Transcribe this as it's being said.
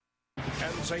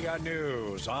NCN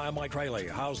News. I'm Mike Rayleigh.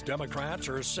 House Democrats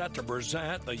are set to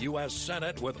present the U.S.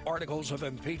 Senate with articles of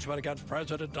impeachment against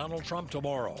President Donald Trump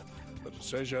tomorrow. The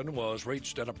decision was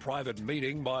reached at a private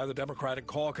meeting by the Democratic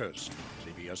caucus.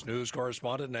 CBS News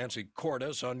correspondent Nancy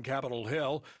Cordes on Capitol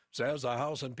Hill says the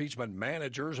House impeachment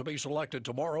managers will be selected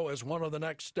tomorrow as one of the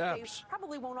next steps. They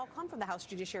probably won't all come from the House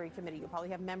Judiciary Committee. You'll probably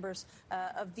have members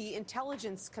of the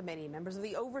Intelligence Committee, members of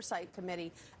the Oversight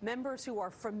Committee, members who are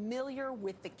familiar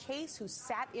with the case, who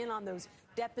sat in on those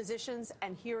depositions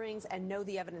and hearings and know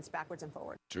the evidence backwards and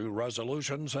forward. Two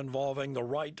resolutions involving the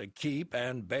right to keep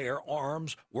and bear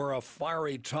arms were a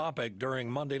fiery topic during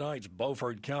Monday night's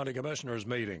Beaufort County Commissioners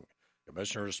meeting.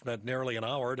 Commissioners spent nearly an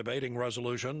hour debating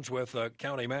resolutions with the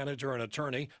county manager and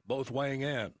attorney both weighing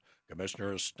in.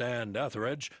 Commissioner Stan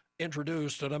Etheridge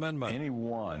introduced an amendment.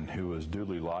 Anyone who is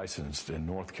duly licensed in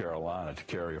North Carolina to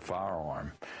carry a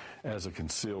firearm as a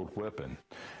concealed weapon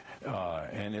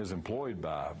and is employed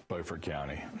by Beaufort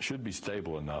County should be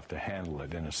stable enough to handle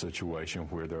it in a situation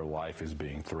where their life is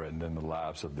being threatened and the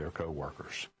lives of their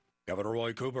coworkers. Governor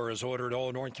Roy Cooper has ordered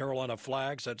all North Carolina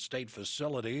flags at state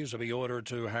facilities to be ordered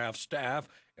to half-staff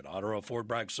in honor of Fort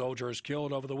Bragg soldiers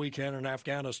killed over the weekend in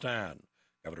Afghanistan.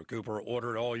 Governor Cooper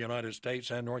ordered all United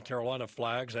States and North Carolina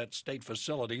flags at state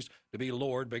facilities to be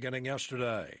lowered beginning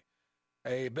yesterday.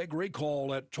 A big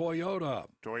recall at Toyota.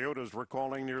 Toyota's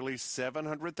recalling nearly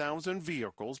 700,000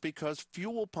 vehicles because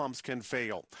fuel pumps can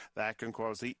fail. That can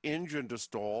cause the engine to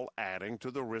stall, adding to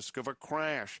the risk of a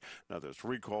crash. Now, this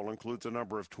recall includes a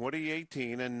number of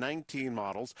 2018 and 19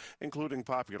 models, including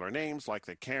popular names like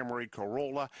the Camry,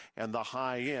 Corolla, and the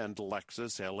high-end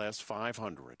Lexus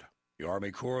LS500. The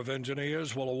Army Corps of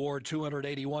Engineers will award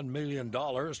 $281 million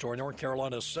to a North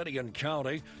Carolina city and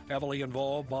county heavily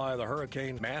involved by the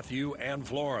Hurricane Matthew and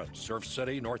Florence. Surf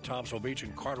City, North Thompson Beach,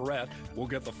 and Carteret will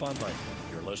get the funding.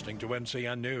 You're listening to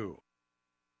NCN News.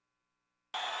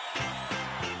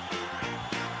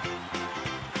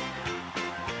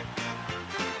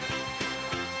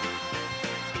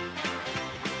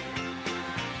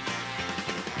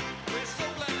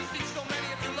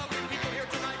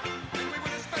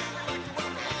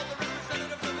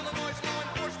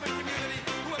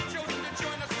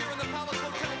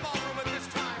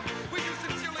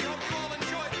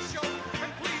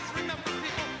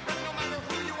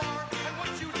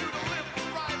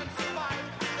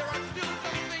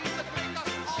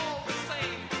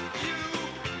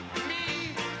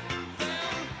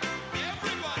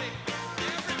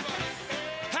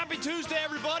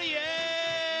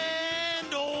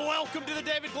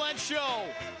 Show.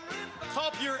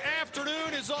 Hope your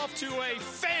afternoon is off to a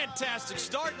fantastic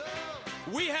start.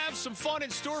 We have some fun in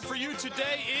store for you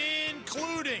today,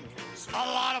 including a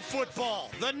lot of football.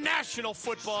 The National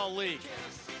Football League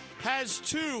has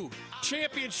two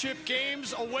championship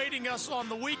games awaiting us on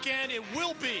the weekend. It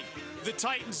will be the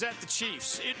Titans at the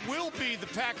Chiefs. It will be the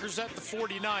Packers at the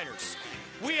 49ers.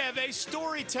 We have a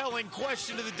storytelling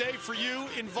question of the day for you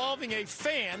involving a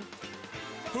fan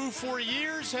who for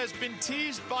years has been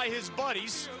teased by his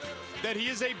buddies that he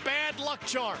is a bad luck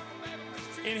charm.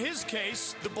 In his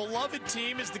case, the beloved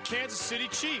team is the Kansas City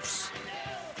Chiefs.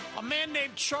 A man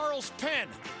named Charles Penn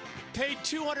paid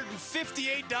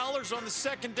 $258 on the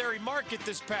secondary market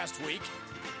this past week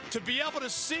to be able to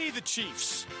see the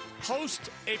Chiefs host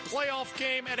a playoff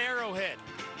game at Arrowhead.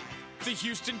 The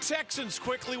Houston Texans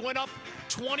quickly went up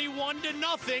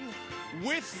 21-0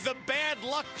 with the bad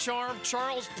luck charm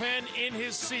Charles Penn in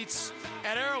his seats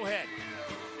at Arrowhead.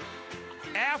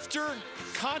 After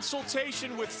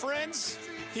consultation with friends,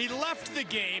 he left the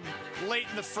game late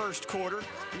in the first quarter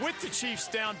with the Chiefs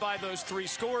down by those 3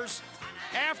 scores.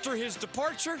 After his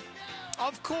departure,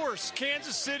 of course,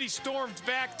 Kansas City stormed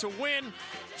back to win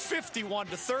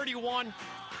 51-31.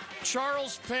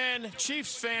 Charles Penn,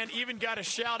 Chiefs fan, even got a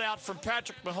shout-out from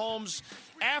Patrick Mahomes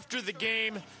after the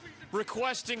game,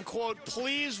 requesting, quote,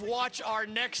 "Please watch our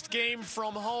next game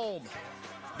from home."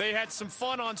 They had some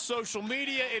fun on social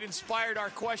media. It inspired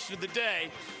our question of the day.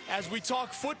 As we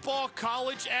talk football,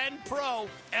 college and pro,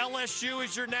 LSU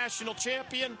is your national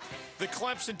champion. The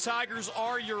Clemson Tigers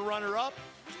are your runner-up.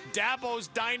 Dabo's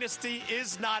dynasty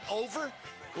is not over.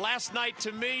 Last night,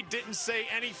 to me, didn't say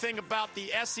anything about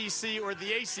the SEC or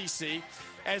the ACC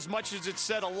as much as it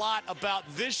said a lot about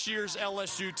this year's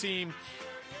LSU team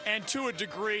and, to a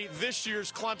degree, this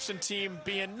year's Clemson team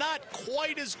being not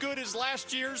quite as good as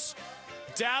last year's.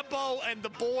 Dabo and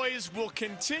the boys will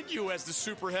continue as the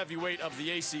super heavyweight of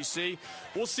the ACC.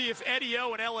 We'll see if Eddie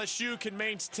O and LSU can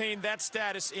maintain that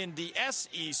status in the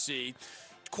SEC.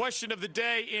 Question of the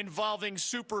day involving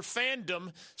super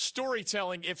fandom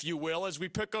storytelling, if you will, as we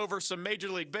pick over some Major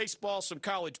League Baseball, some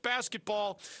college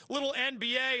basketball, little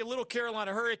NBA, a little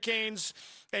Carolina Hurricanes,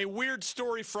 a weird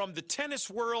story from the tennis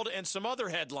world, and some other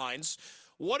headlines.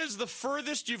 What is the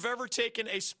furthest you've ever taken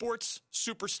a sports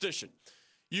superstition?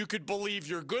 You could believe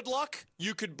your good luck.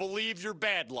 You could believe your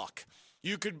bad luck.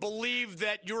 You could believe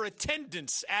that your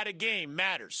attendance at a game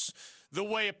matters, the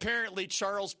way apparently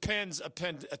Charles Penn's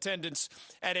attendance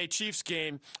at a Chiefs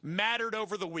game mattered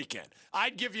over the weekend.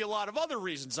 I'd give you a lot of other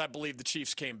reasons I believe the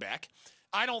Chiefs came back.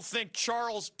 I don't think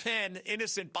Charles Penn,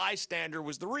 innocent bystander,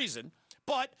 was the reason.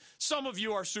 But some of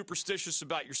you are superstitious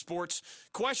about your sports.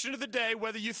 Question of the day,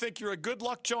 whether you think you're a good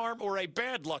luck charm or a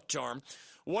bad luck charm.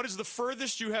 What is the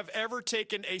furthest you have ever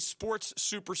taken a sports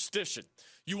superstition?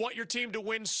 You want your team to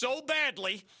win so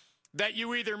badly that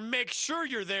you either make sure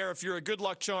you're there if you're a good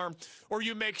luck charm, or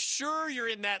you make sure you're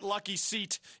in that lucky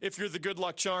seat if you're the good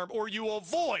luck charm, or you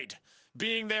avoid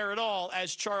being there at all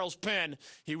as Charles Penn.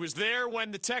 He was there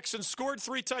when the Texans scored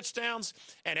 3 touchdowns,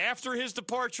 and after his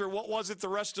departure, what was it the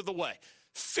rest of the way?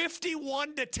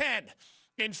 51-10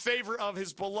 in favor of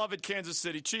his beloved Kansas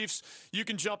City Chiefs. You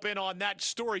can jump in on that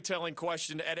storytelling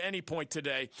question at any point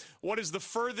today. What is the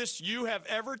furthest you have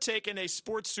ever taken a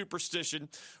sports superstition,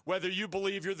 whether you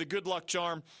believe you're the good luck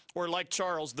charm or, like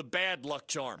Charles, the bad luck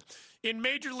charm? In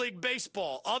Major League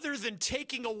Baseball, other than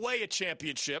taking away a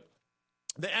championship,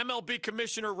 the MLB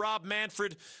commissioner, Rob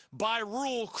Manfred, by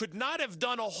rule, could not have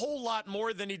done a whole lot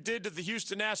more than he did to the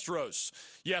Houston Astros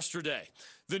yesterday.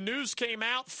 The news came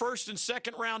out, first and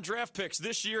second round draft picks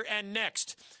this year and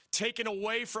next, taken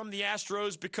away from the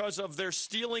Astros because of their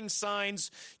stealing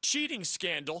signs cheating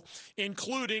scandal,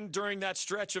 including during that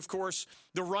stretch, of course,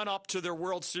 the run-up to their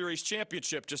World Series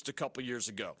championship just a couple years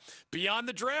ago. Beyond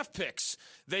the draft picks,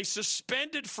 they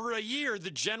suspended for a year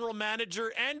the general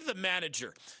manager and the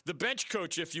manager, the bench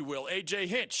coach, if you will, A.J.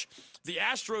 Hinch. The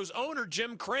Astros owner,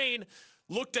 Jim Crane,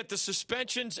 looked at the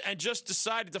suspensions and just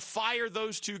decided to fire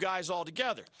those two guys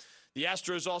altogether. The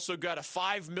Astros also got a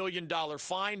 $5 million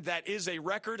fine. That is a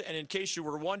record, and in case you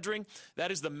were wondering,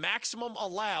 that is the maximum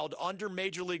allowed under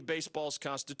Major League Baseball's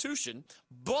Constitution.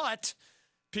 But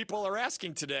people are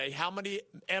asking today how many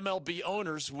MLB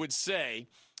owners would say,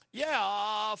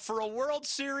 yeah, for a World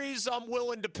Series, I'm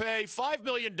willing to pay $5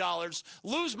 million,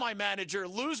 lose my manager,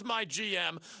 lose my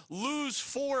GM, lose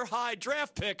 4 high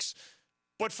draft picks.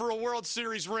 But for a World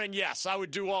Series ring, yes, I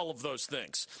would do all of those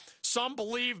things. Some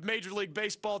believe Major League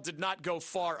Baseball did not go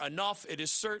far enough. It is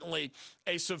certainly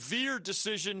a severe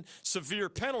decision, severe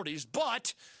penalties,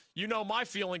 but you know my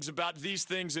feelings about these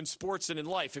things in sports and in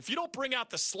life. If you don't bring out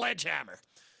the sledgehammer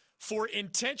for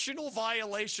intentional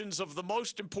violations of the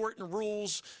most important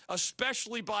rules,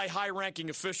 especially by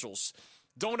high-ranking officials,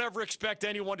 don't ever expect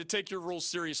anyone to take your rules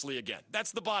seriously again.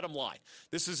 That's the bottom line.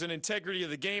 This is an integrity of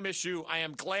the game issue. I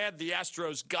am glad the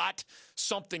Astros got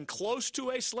something close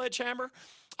to a sledgehammer.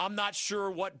 I'm not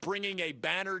sure what bringing a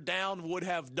banner down would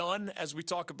have done, as we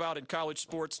talk about in college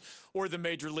sports or the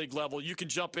major league level. You can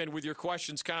jump in with your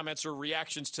questions, comments, or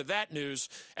reactions to that news,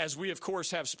 as we, of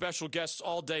course, have special guests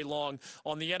all day long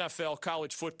on the NFL,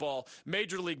 college football,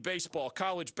 Major League Baseball,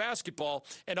 college basketball,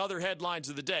 and other headlines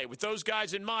of the day. With those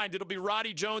guys in mind, it'll be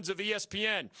Roddy Jones of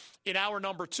ESPN in hour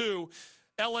number 2.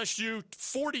 LSU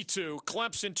 42,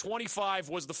 Clemson 25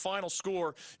 was the final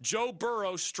score. Joe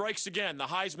Burrow strikes again, the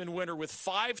Heisman winner, with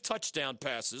 5 touchdown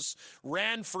passes,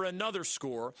 ran for another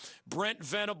score. Brent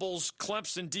Venables'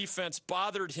 Clemson defense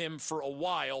bothered him for a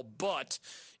while, but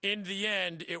in the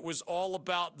end, it was all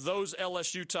about those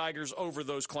LSU Tigers over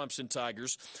those Clemson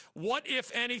Tigers. What,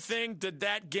 if anything, did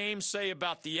that game say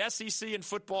about the SEC in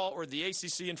football or the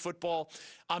ACC in football?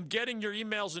 I'm getting your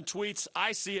emails and tweets.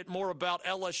 I see it more about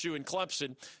LSU and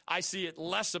Clemson. I see it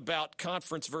less about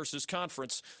conference versus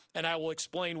conference, and I will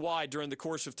explain why during the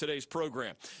course of today's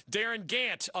program. Darren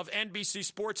Gant of NBC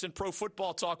Sports and Pro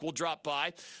Football Talk will drop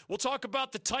by. We'll talk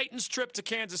about the Titans' trip to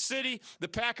Kansas City, the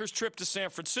Packers' trip to San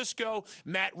Francisco,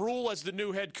 Matt Rule as the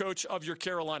new head coach of your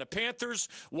Carolina Panthers,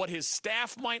 what his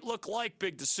staff might look like,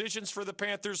 big decisions for the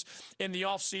Panthers in the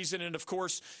offseason, and, of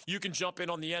course, you can jump in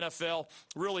on the NFL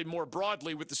really more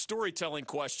broadly with the storytelling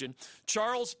question.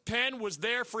 Charles Penn was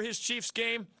there for his Chiefs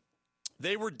game.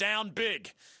 They were down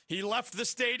big. He left the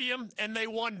stadium, and they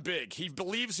won big. He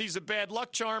believes he's a bad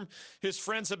luck charm. His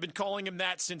friends have been calling him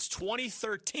that since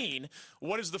 2013.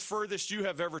 What is the furthest you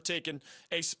have ever taken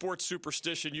a sports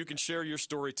superstition? You can share your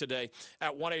story today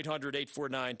at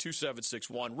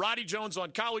 1-800-849-2761. Roddy Jones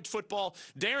on college football,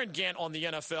 Darren Gant on the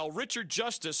NFL. Richard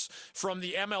Justice from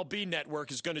the MLB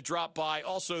Network is going to drop by.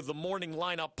 Also, the Morning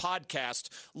Lineup podcast,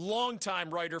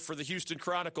 longtime writer for the Houston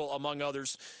Chronicle, among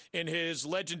others, in his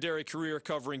legendary career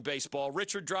covering baseball.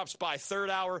 Richard drops by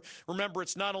third hour. Remember,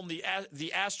 it's not only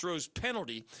the Astros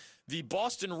penalty. The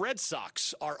Boston Red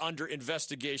Sox are under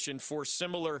investigation for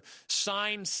similar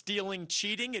sign-stealing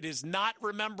cheating. It is not,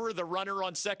 remember, the runner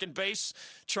on second base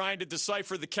trying to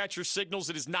decipher the catcher's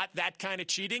signals. It is not that kind of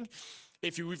cheating.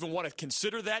 If you even want to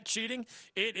consider that cheating,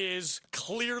 it is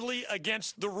clearly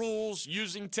against the rules,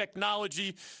 using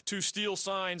technology to steal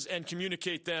signs and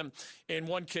communicate them, in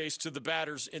one case, to the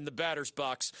batters in the batter's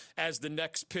box as the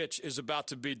next pitch is about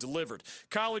to be delivered.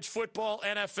 College football,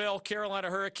 NFL, Carolina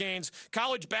Hurricanes.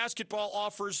 College basketball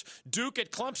offers Duke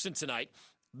at Clemson tonight.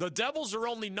 The Devils are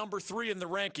only number 3 in the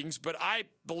rankings, but I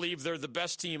believe they're the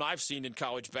best team I've seen in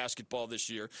college basketball this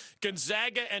year.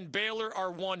 Gonzaga and Baylor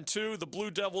are 1-2. The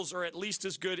Blue Devils are at least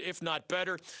as good, if not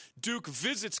better. Duke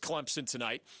visits Clemson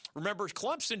tonight. Remember,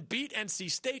 Clemson beat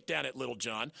NC State down at Little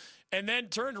John and then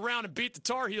turned around and beat the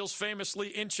Tar Heels famously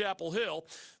in Chapel Hill.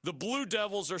 The Blue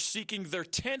Devils are seeking their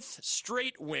 10th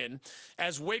straight win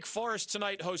as Wake Forest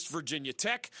tonight hosts Virginia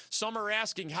Tech. Some are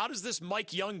asking, how does this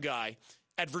Mike Young guy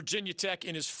at Virginia Tech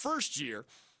in his first year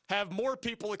have more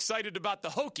people excited about the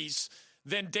Hokies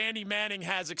than Danny Manning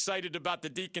has excited about the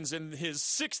Deacons in his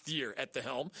 6th year at the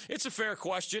helm? It's a fair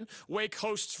question. Wake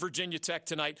hosts Virginia Tech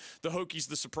tonight. The Hokies,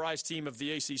 the surprise team of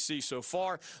the ACC so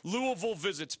far. Louisville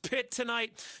visits Pitt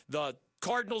tonight. The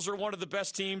Cardinals are one of the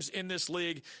best teams in this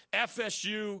league.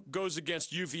 FSU goes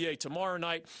against UVA tomorrow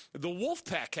night. The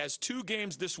Wolfpack has 2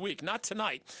 games this week, not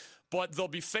tonight, but they'll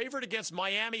be favored against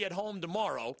Miami at home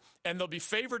tomorrow, and they'll be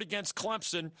favored against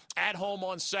Clemson at home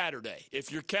on Saturday.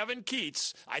 If you're Kevin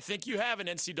Keatts, I think you have an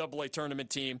NCAA tournament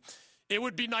team. It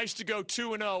would be nice to go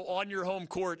 2-0 on your home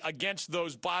court against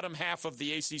those bottom half of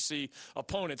the ACC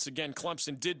opponents. Again,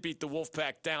 Clemson did beat the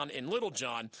Wolfpack down in Little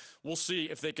John. We'll see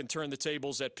if they can turn the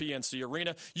tables at PNC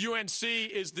Arena. UNC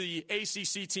is the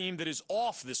ACC team that is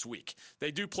off this week.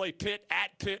 They do play Pitt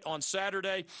at Pitt on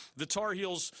Saturday. The Tar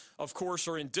Heels, of course,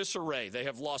 are in disarray. They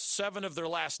have lost 7 of their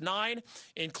last 9,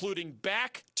 including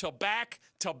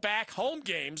back-to-back-to-back home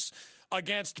games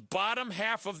against bottom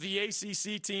half of the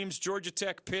ACC teams, Georgia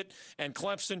Tech, Pitt, and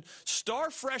Clemson.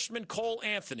 Star freshman Cole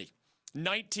Anthony,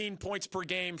 19 points per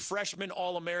game, freshman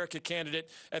All-America candidate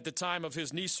at the time of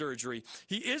his knee surgery.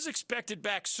 He is expected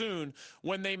back soon.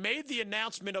 When they made the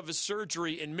announcement of his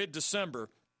surgery in mid-December,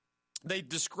 they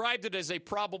described it as a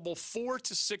probable 4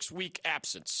 to 6 week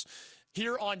absence.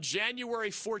 Here on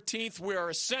January 14th, we are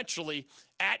essentially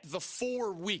at the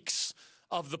 4 weeks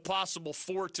of the possible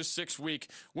 4 to 6 week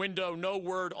window. No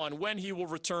word on when he will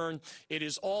return. It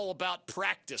is all about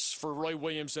practice for Roy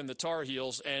Williams and the Tar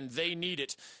Heels, and they need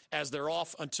it as they're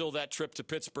off until that trip to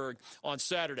Pittsburgh on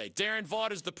Saturday. Darren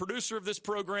Vaught is the producer of this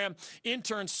program.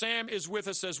 Intern Sam is with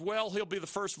us as well. He'll be the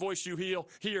first voice you hear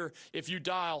if you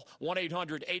dial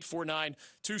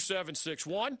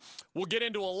 1-800-849-2761. We'll get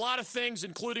into a lot of things,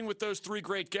 including with those 3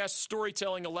 great guests.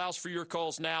 Storytelling allows for your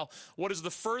calls now. What is the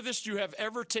furthest you have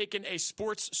ever taken a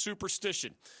sports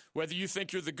superstition? Whether you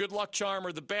think you're the good luck charm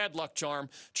or the bad luck charm,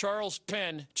 Charles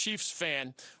Penn, Chiefs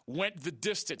fan, went the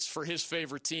distance for his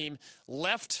favorite team,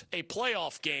 left a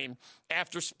playoff game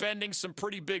after spending some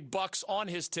pretty big bucks on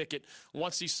his ticket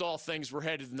once he saw things were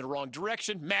headed in the wrong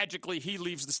direction. Magically, he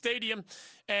leaves the stadium,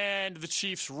 and the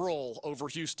Chiefs roll over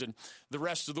Houston the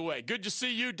rest of the way. Good to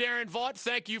see you, Darren Vaught.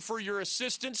 Thank you for your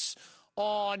assistance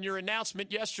on your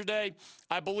announcement yesterday.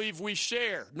 I believe we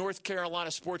share North Carolina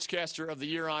Sportscaster of the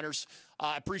Year honors.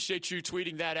 I appreciate you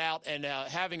tweeting that out and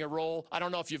having a role. I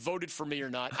don't know if you voted for me or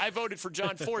not. I voted for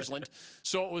John Forsland,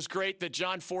 so it was great that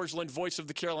John Forsland, voice of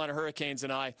the Carolina Hurricanes,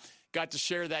 and I got to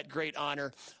share that great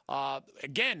honor.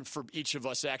 Again, for each of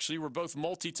us, actually. We're both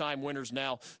multi-time winners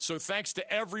now. So thanks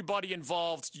to everybody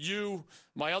involved, you,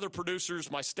 my other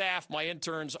producers, my staff, my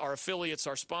interns, our affiliates,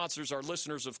 our sponsors, our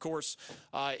listeners, of course.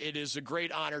 It is a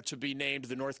great honor to be named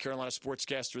the North Carolina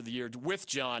Sportscaster of the Year with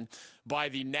John by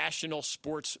the National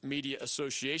Sports Media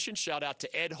Association. Shout out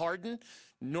to Ed Harden,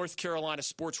 North Carolina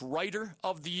Sports Writer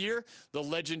of the Year, the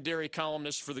legendary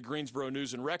columnist for the Greensboro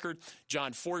News and Record.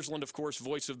 John Forsland, of course,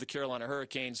 voice of the Carolina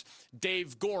Hurricanes.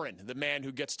 Dave Gorin, the man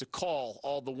who gets to call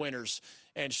all the winners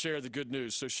and share the good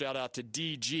news. So shout out to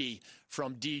DG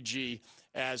from DG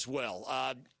as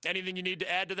well. Anything you need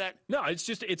to add to that? No,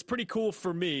 it's pretty cool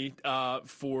for me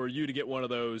for you to get one of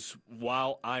those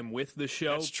while I'm with the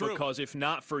show. That's true. Because if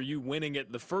not for you winning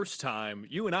it the first time,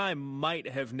 you and I might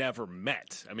have never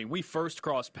met. I mean, we first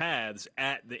crossed paths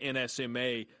at the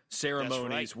NSMA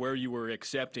ceremonies where you were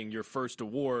accepting your first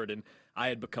award, and I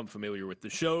had become familiar with the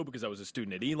show because I was a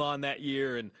student at Elon that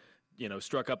year and,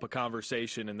 struck up a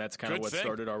conversation, and that's kind of what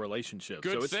started our relationship.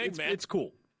 Good thing, man. It's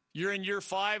cool. You're in year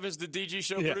 5 as the DG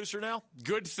show producer now?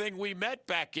 Good thing we met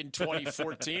back in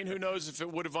 2014. Who knows if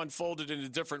it would have unfolded in a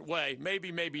different way.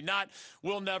 Maybe, maybe not.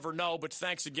 We'll never know. But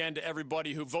thanks again to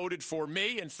everybody who voted for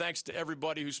me, and thanks to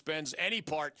everybody who spends any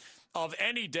part of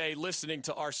any day listening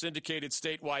to our syndicated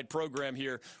statewide program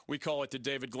here. We call it the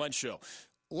David Glenn Show.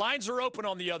 Lines are open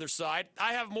on the other side.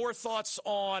 I have more thoughts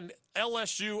on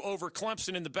LSU over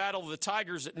Clemson in the Battle of the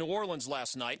Tigers at New Orleans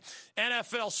last night.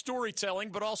 NFL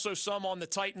storytelling, but also some on the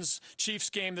Titans-Chiefs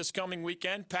game this coming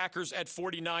weekend. Packers at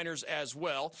 49ers as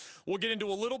well. We'll get into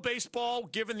a little baseball,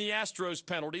 given the Astros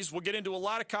penalties. We'll get into a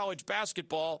lot of college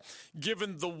basketball,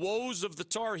 given the woes of the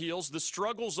Tar Heels, the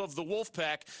struggles of the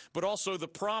Wolfpack, but also the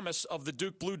promise of the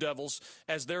Duke Blue Devils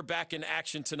as they're back in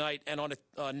action tonight and on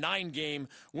a 9-game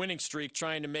winning streak,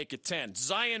 trying to make it 10.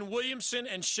 Zion Williamson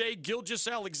and Shai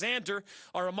Gilgeous-Alexander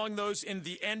are among those in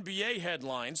the NBA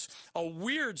headlines. A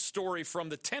weird story from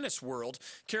the tennis world.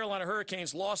 Carolina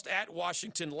Hurricanes lost at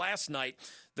Washington last night.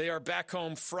 They are back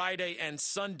home Friday and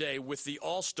Sunday with the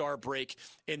All-Star break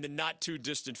in the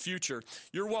not-too-distant future.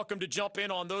 You're welcome to jump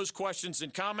in on those questions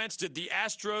and comments. Did the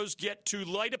Astros get too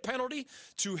light a penalty,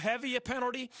 too heavy a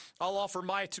penalty? I'll offer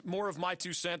more of my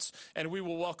 2 cents, and we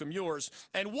will welcome yours.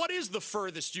 And what is the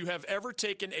furthest you have ever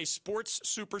taken a sports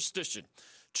superstition?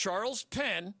 Charles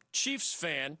Penn, Chiefs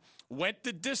fan, went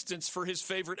the distance for his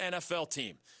favorite NFL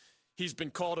team. He's been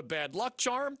called a bad luck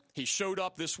charm. He showed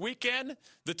up this weekend.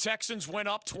 The Texans went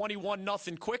up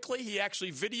 21-0 quickly. He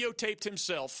actually videotaped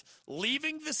himself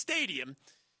leaving the stadium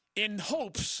in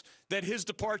hopes that his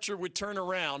departure would turn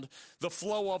around the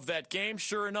flow of that game.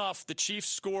 Sure enough, the Chiefs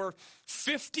score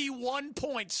 51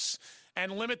 points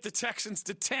and limit the Texans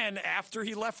to 10 after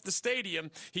he left the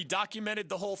stadium. He documented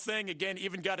the whole thing. Again,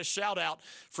 even got a shout-out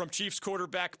from Chiefs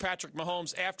quarterback Patrick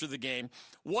Mahomes after the game.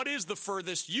 What is the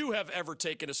furthest you have ever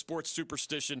taken a sports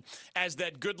superstition as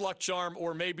that good luck charm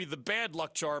or maybe the bad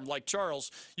luck charm like Charles?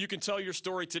 You can tell your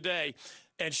story today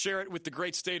and share it with the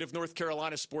great state of North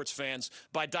Carolina sports fans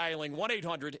by dialing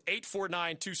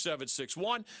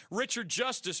 1-800-849-2761. Richard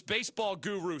Justice, baseball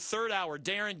guru, 3rd hour.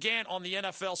 Darren Gant on the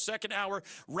NFL 2nd hour.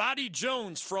 Roddy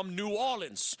Jones from New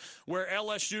Orleans, where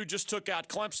LSU just took out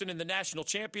Clemson in the national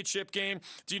championship game.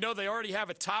 Do you know they already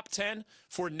have a top 10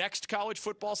 for next college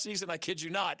football season? I kid you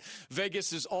not.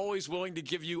 Vegas is always willing to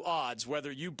give you odds.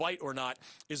 Whether you bite or not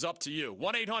is up to you.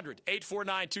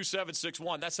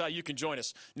 1-800-849-2761. That's how you can join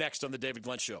us next on the David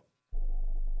Glenn Show.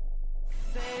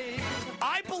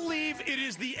 I believe it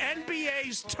is the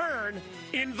NBA's turn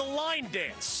in the line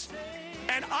dance.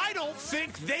 And I don't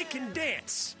think they can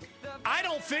dance. I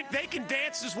don't think they can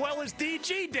dance as well as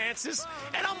DG dances,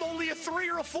 and I'm only a 3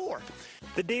 or a 4.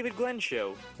 The David Glenn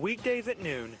Show, weekdays at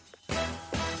noon.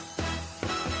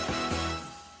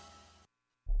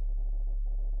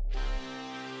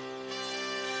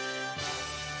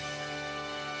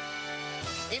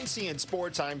 NCN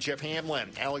Sports, I'm Jeff Hamlin.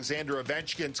 Alexander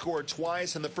Ovechkin scored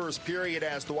twice in the first period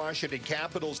as the Washington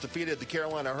Capitals defeated the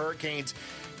Carolina Hurricanes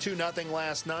 2-0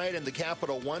 last night in the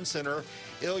Capital One Center.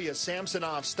 Ilya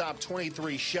Samsonov stopped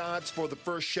 23 shots for the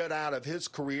first shutout of his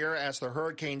career as the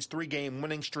Hurricanes' 3-game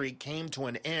winning streak came to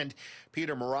an end.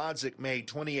 Peter Mrazek made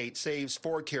 28 saves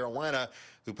for Carolina,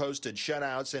 who posted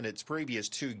shutouts in its previous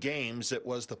 2 games. It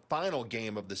was the final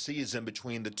game of the season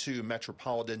between the 2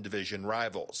 Metropolitan Division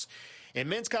rivals. In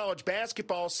men's college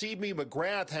basketball, C.B.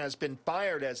 McGrath has been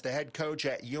fired as the head coach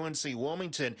at UNC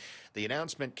Wilmington. The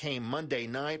announcement came Monday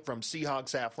night from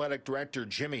Seahawks athletic director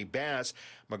Jimmy Bass.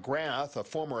 McGrath, a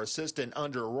former assistant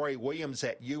under Roy Williams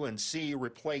at UNC,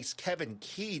 replaced Kevin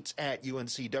Keats at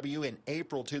UNCW in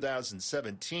April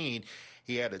 2017.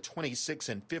 He had a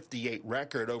 26-58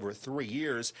 record over 3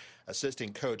 years.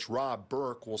 Assistant coach Rob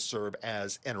Burke will serve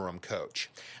as interim coach.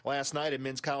 Last night in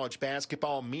men's college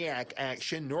basketball, MEAC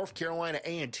action. North Carolina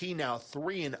A&T now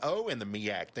 3-0 in the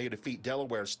MEAC. They defeat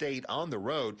Delaware State on the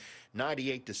road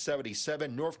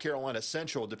 98-77. North Carolina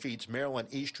Central defeats Maryland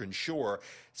Eastern Shore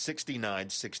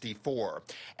 69-64.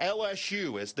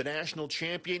 LSU is the national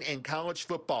champion in college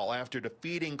football after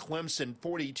defeating Clemson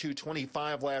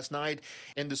 42-25 last night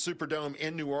in the Superdome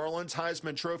in New Orleans.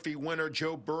 Heisman Trophy winner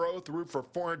Joe Burrow threw for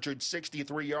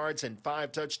 463 yards and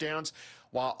 5 touchdowns,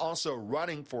 while also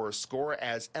running for a score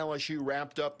as LSU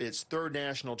wrapped up its third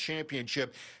national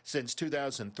championship since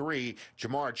 2003.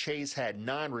 Jamar Chase had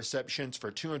 9 receptions for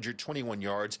 221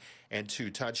 yards and 2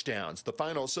 touchdowns. The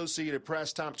final Associated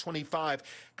Press Top 25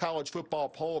 college football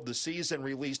poll of the season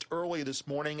released early this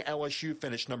morning. LSU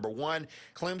finished number 1,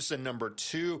 Clemson number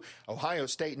 2, Ohio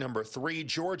State number 3,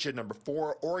 Georgia number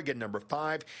 4, Oregon number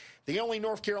 5. The only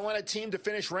North Carolina team to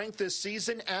finish ranked this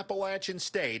season, Appalachian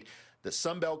State. The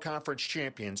Sun Belt Conference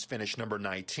champions finished number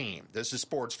 19. This is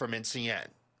sports from NCN.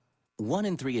 1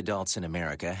 in 3 adults in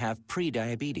America have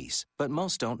pre-diabetes, but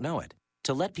most don't know it.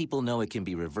 To let people know it can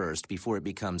be reversed before it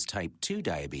becomes type 2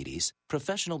 diabetes,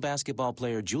 professional basketball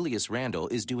player Julius Randle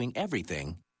is doing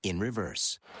everything in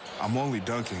reverse. I'm only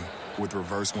dunking with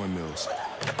reverse windmills.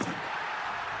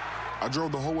 I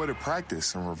drove the whole way to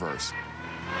practice in reverse.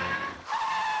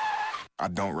 I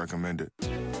don't recommend it.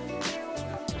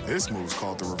 This move's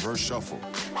called the reverse shuffle.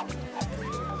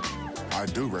 I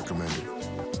do recommend it.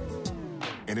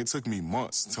 And it took me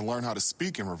months to learn how to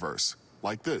speak in reverse,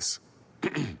 like this.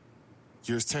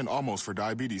 Years 10 almost for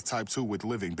diabetes type 2 with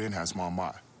living Ben has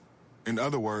mama. In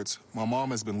other words, my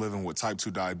mom has been living with type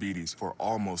 2 diabetes for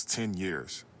almost 10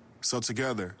 years. So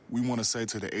together, we want to say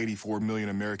to the 84 million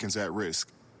Americans at risk,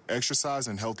 exercise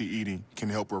and healthy eating can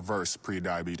help reverse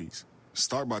prediabetes.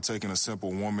 Start by taking a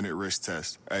simple 1-minute risk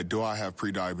test at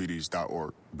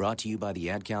doihaveprediabetes.org. Brought to you by the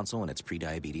Ad Council and its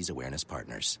Prediabetes Awareness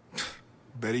Partners.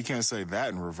 Bet he can't say that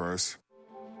in reverse.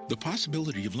 The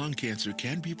possibility of lung cancer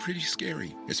can be pretty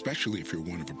scary, especially if you're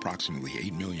one of approximately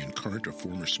 8 million current or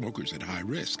former smokers at high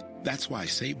risk. That's why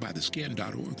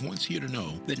SaveByTheScan.org wants you to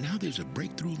know that now there's a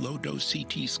breakthrough low-dose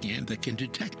CT scan that can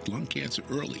detect lung cancer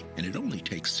early, and it only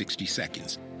takes 60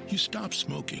 seconds. You stop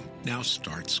smoking, now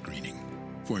start screening.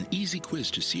 For an easy quiz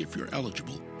to see if you're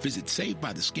eligible, visit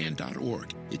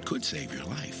SaveByTheScan.org. It could save your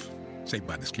life.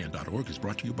 SaveByTheScan.org is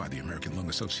brought to you by the American Lung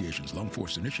Association's Lung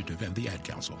Force Initiative and the Ad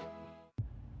Council.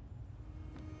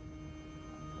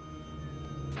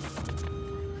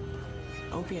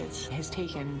 Opiates has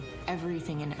taken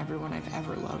everything and everyone I've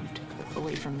ever loved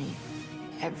away from me.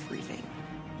 Everything.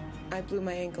 I blew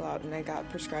my ankle out and I got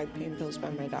prescribed pain pills by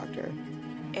my doctor.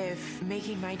 If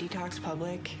making my detox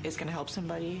public is going to help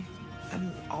somebody,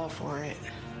 I'm all for it.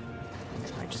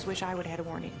 I just wish I would have had a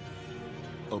warning.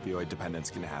 Opioid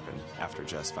dependence can happen after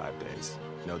just 5 days.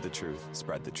 Know the truth,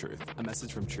 spread the truth. A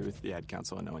message from Truth, the Ad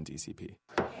Council, and ONDCP.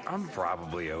 I'm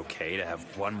probably okay to have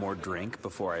one more drink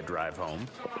before I drive home.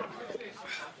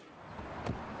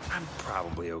 I'm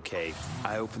probably okay.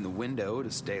 I open the window to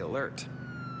stay alert.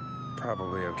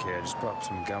 Probably okay. I just popped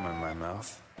some gum in my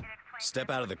mouth. Step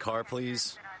out of the car,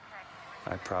 please.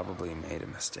 I probably made a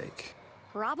mistake.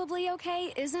 Probably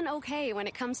okay isn't okay when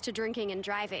it comes to drinking and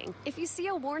driving. If you see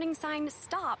a warning sign,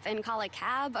 stop and call a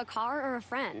cab, a car, or a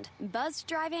friend. Buzzed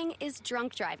driving is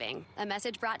drunk driving. A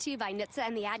message brought to you by NHTSA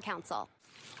and the Ad Council.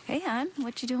 Hey, hon,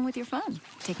 what you doing with your phone?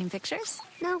 Taking pictures?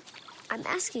 No, I'm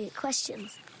asking it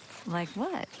questions. Like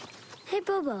what? Hey,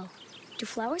 Bobo, do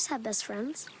flowers have best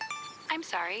friends? I'm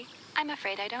sorry. I'm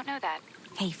afraid I don't know that.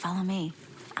 Hey, follow me.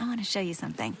 I want to show you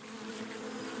something.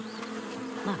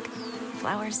 Look,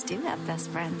 flowers do have best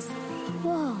friends.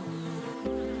 Whoa.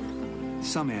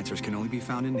 Some answers can only be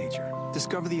found in nature.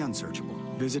 Discover the unsearchable.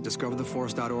 Visit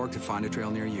discovertheforest.org to find a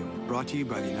trail near you. Brought to you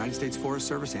by the United States Forest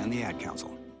Service and the Ad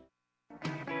Council.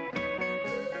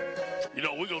 You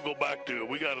know, we're going to go back to it.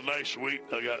 We got a nice week.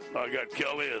 I got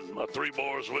Kelly and my 3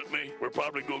 boys with me. We're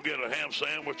probably going to get a ham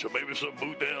sandwich or maybe some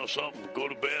boudin or something, go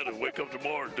to bed and wake up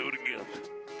tomorrow and do it again.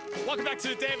 Welcome back to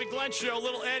the David Glenn Show. A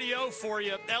little Eddie O for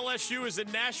you. LSU is a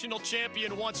national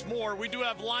champion once more. We do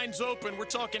have lines open. We're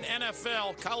talking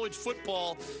NFL, college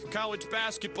football, college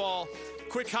basketball.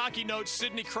 Quick hockey note,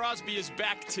 Sidney Crosby is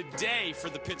back today for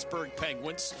the Pittsburgh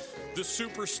Penguins. The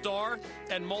superstar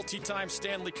and multi-time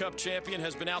Stanley Cup champion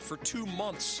has been out for 2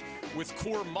 months with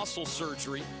core muscle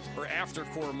surgery, or after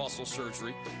core muscle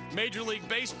surgery. Major League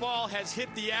Baseball has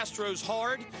hit the Astros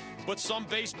hard, but some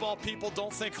baseball people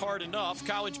don't think hard enough.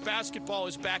 College basketball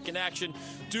is back in action.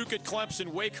 Duke at Clemson,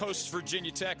 Wake hosts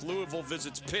Virginia Tech, Louisville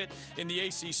visits Pitt in the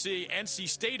ACC. NC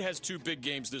State has 2 big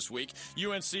games this week.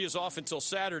 UNC is off until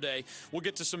Saturday. We'll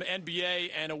get to some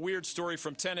NBA and a weird story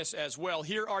from tennis as well.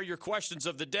 Here are your questions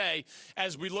of the day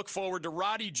as we look forward to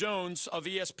Roddy Jones of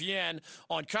ESPN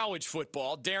on college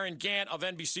football, Darren Gant of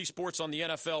NBC Sports on the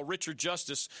NFL, Richard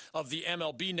Justice of the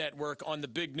MLB Network on the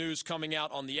big news coming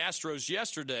out on the Astros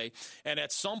yesterday, and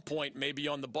at some point maybe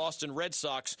on the Boston Red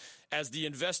Sox as the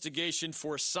investigation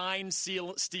for sign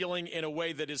stealing in a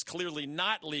way that is clearly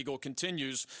not legal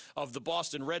continues of the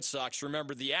Boston Red Sox.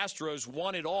 Remember, the Astros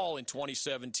won it all in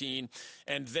 2017,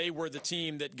 and they were the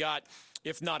team that got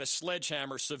if not a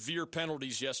sledgehammer, severe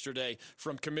penalties yesterday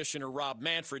from Commissioner Rob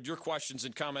Manfred. Your questions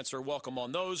and comments are welcome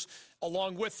on those,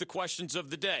 along with the questions of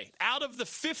the day. Out of the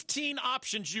 15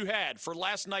 options you had for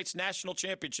last night's national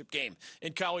championship game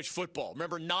in college football,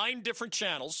 remember 9 different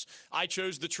channels. I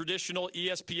chose the traditional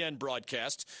ESPN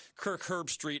broadcast, Kirk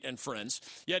Herbstreit and friends.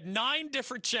 You had 9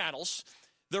 different channels.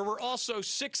 There were also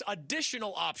 6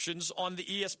 additional options on the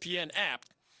ESPN app.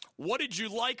 What did you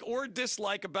like or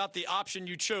dislike about the option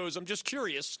you chose? I'm just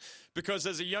curious because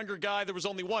as a younger guy, there was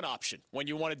only one option when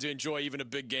you wanted to enjoy even a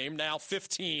big game. Now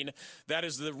 15, that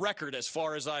is the record as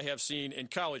far as I have seen in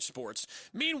college sports.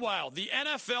 Meanwhile, the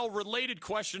NFL-related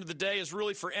question of the day is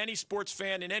really for any sports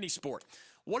fan in any sport.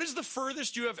 What is the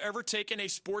furthest you have ever taken a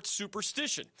sports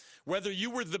superstition? Whether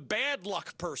you were the bad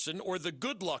luck person or the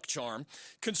good luck charm,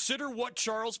 consider what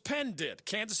Charles Penn did,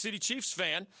 Kansas City Chiefs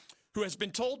fan, who has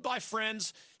been told by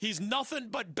friends he's nothing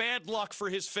but bad luck for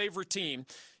his favorite team.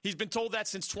 He's been told that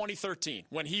since 2013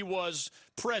 when he was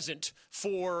present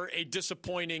for a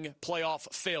disappointing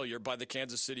playoff failure by the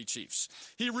Kansas City Chiefs.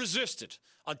 He resisted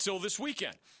until this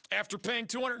weekend after paying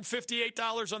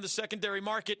 $258 on the secondary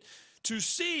market to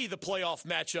see the playoff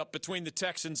matchup between the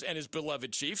Texans and his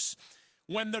beloved Chiefs.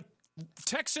 When the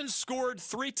Texans scored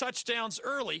 3 touchdowns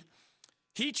early,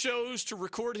 he chose to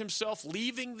record himself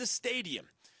leaving the stadium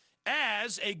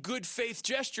as a good faith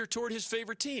gesture toward his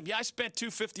favorite team. Yeah, I spent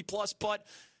 $250 plus, but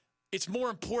it's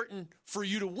more important for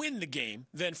you to win the game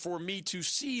than for me to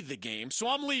see the game. So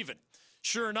I'm leaving.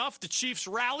 Sure enough, the Chiefs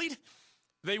rallied.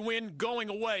 They win going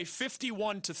away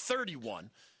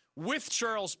 51-31. With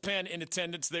Charles Penn in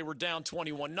attendance, they were down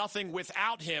 21-0.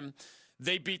 Without him,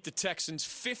 they beat the Texans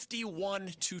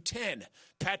 51-10.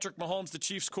 Patrick Mahomes, the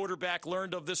Chiefs quarterback,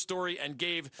 learned of this story and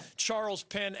gave Charles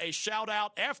Penn a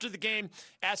shout-out after the game,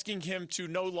 asking him to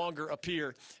no longer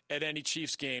appear at any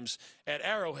Chiefs games at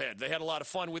Arrowhead. They had a lot of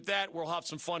fun with that. We'll have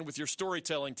some fun with your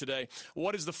storytelling today.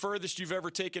 What is the furthest you've ever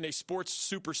taken a sports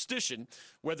superstition,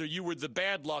 whether you were the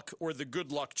bad luck or the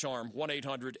good luck charm?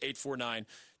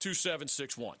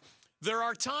 1-800-849-2761. There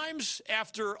are times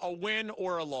after a win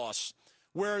or a loss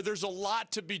where there's a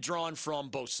lot to be drawn from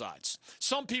both sides.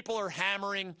 Some people are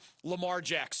hammering Lamar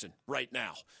Jackson right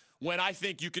now, when I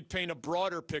think you could paint a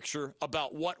broader picture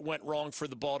about what went wrong for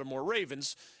the Baltimore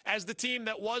Ravens as the team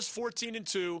that was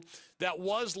 14-2, that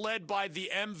was led by the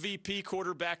MVP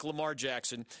quarterback Lamar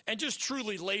Jackson, and just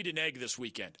truly laid an egg this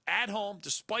weekend. At home,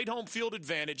 despite home field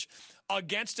advantage,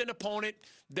 against an opponent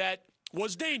that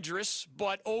was dangerous,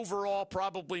 but overall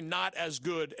probably not as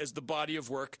good as the body of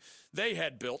work they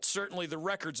had built. Certainly the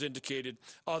records indicated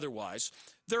otherwise.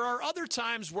 There are other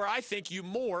times where I think you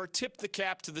more tip the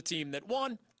cap to the team that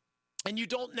won, and you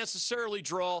don't necessarily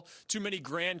draw too many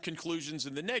grand conclusions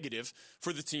in the negative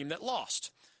for the team that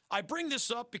lost. I bring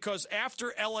this up because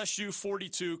after LSU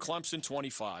 42, Clemson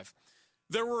 25,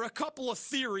 there were a couple of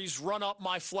theories run up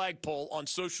my flagpole on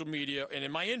social media and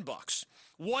in my inbox.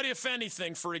 What, if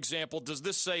anything, for example, does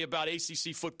this say about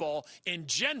ACC football in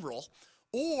general?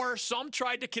 Or some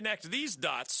tried to connect these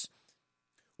dots.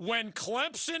 When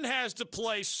Clemson has to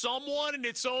play someone in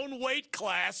its own weight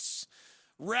class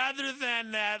rather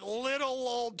than that little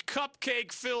old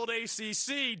cupcake-filled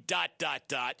ACC, ...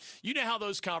 You know how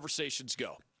those conversations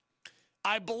go.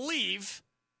 I believe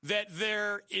that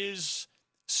there is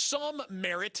some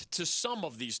merit to some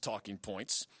of these talking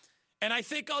points, and I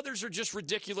think others are just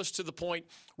ridiculous to the point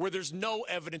where there's no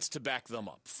evidence to back them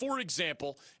up. For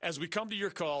example, as we come to your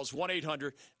calls,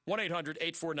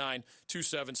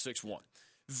 1-800-849-2761.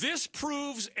 This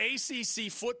proves ACC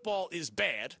football is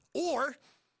bad, or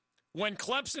when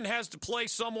Clemson has to play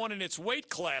someone in its weight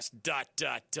class, ...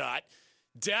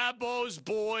 Dabo's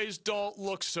boys don't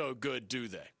look so good, do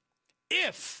they?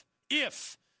 If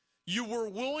you were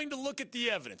willing to look at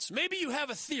the evidence, maybe you have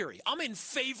a theory. I'm in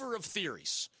favor of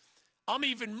theories. I'm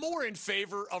even more in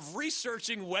favor of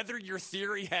researching whether your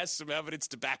theory has some evidence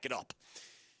to back it up.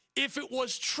 If it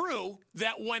was true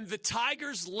that when the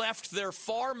Tigers left their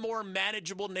far more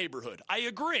manageable neighborhood, I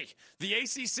agree. The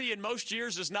ACC in most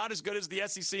years is not as good as the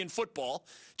SEC in football,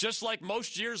 just like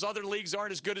most years other leagues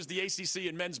aren't as good as the ACC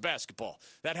in men's basketball.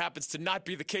 That happens to not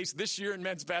be the case this year in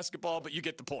men's basketball, but you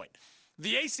get the point.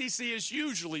 The ACC is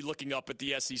usually looking up at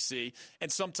the SEC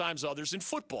and sometimes others in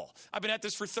football. I've been at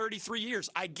this for 33 years.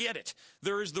 I get it.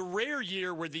 There is the rare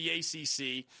year where the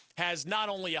ACC has not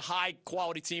only a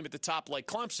high-quality team at the top like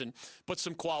Clemson, but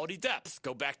some quality depth.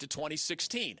 Go back to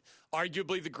 2016,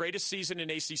 arguably the greatest season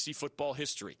in ACC football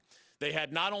history. They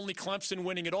had not only Clemson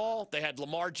winning it all, they had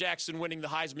Lamar Jackson winning the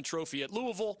Heisman Trophy at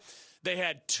Louisville. They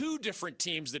had 2 different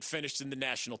teams that finished in the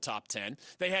national top 10.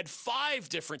 They had 5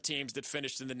 different teams that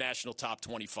finished in the national top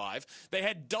 25. They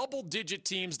had double-digit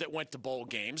teams that went to bowl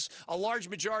games. A large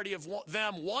majority of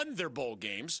them won their bowl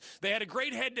games. They had a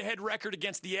great head-to-head record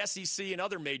against the SEC and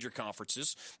other major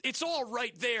conferences. It's all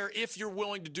right there if you're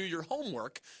willing to do your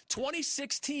homework.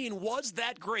 2016 was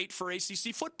that great for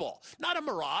ACC football. Not a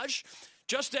mirage.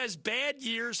 Just as bad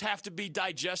years have to be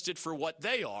digested for what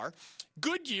they are,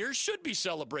 good years should be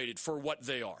celebrated for what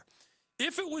they are.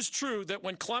 If it was true that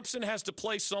when Clemson has to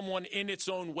play someone in its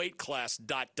own weight class, ...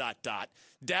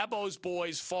 Dabo's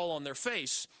boys fall on their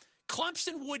face,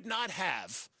 Clemson would not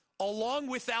have, along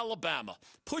with Alabama,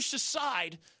 pushed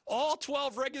aside all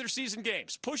 12 regular season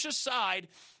games, push aside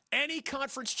any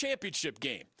conference championship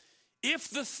game. If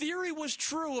the theory was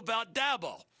true about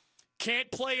Dabo,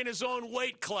 can't play in his own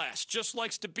weight class, just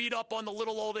likes to beat up on the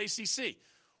little old ACC,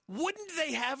 wouldn't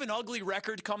they have an ugly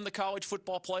record come the college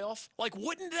football playoff? Like,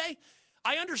 wouldn't they?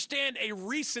 I understand a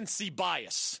recency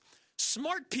bias.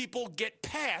 Smart people get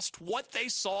past what they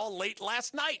saw late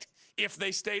last night if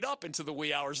they stayed up into the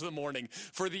wee hours of the morning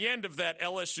for the end of that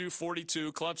LSU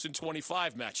 42, Clemson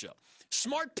 25 matchup.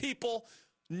 Smart people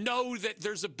know that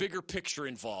there's a bigger picture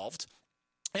involved.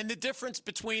 And the difference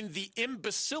between the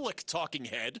imbecilic talking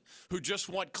head who just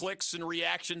want clicks and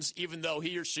reactions even though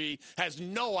he or she has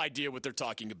no idea what they're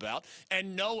talking about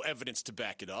and no evidence to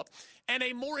back it up, and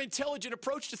a more intelligent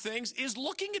approach to things is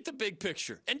looking at the big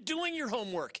picture and doing your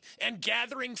homework and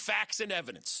gathering facts and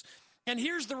evidence. And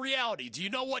here's the reality. Do you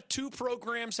know what 2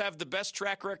 programs have the best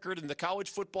track record in the college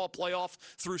football playoff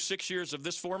through 6 years of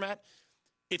this format?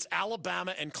 It's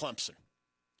Alabama and Clemson.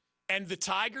 And the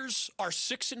Tigers are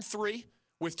 6-3.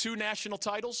 with 2 national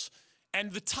titles,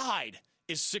 and the Tide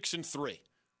is 6-3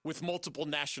 with multiple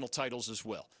national titles as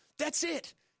well. That's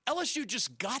it. LSU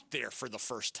just got there for the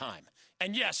first time.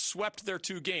 And yes, swept their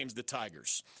 2 games, the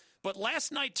Tigers. But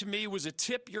last night to me was a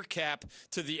tip your cap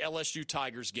to the LSU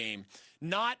Tigers game,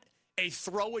 not a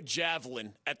throw a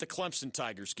javelin at the Clemson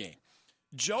Tigers game.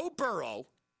 Joe Burrow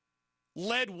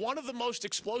led one of the most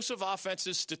explosive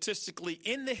offenses statistically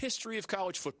in the history of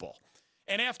college football.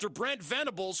 And after Brent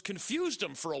Venables confused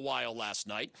him for a while last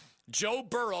night, Joe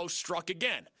Burrow struck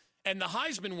again. And the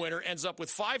Heisman winner ends up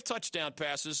with 5 touchdown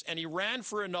passes, and he ran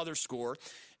for another score.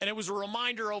 And it was a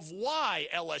reminder of why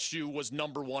LSU was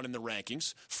number 1 in the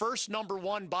rankings. First number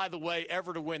 1, by the way,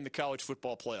 ever to win the college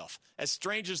football playoff. As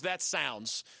strange as that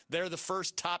sounds, they're the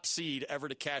first top seed ever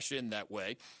to cash in that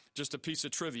way. Just a piece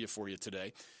of trivia for you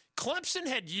today. Clemson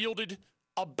had yielded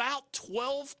about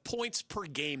 12 points per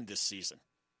game this season.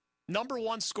 Number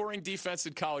 1 scoring defense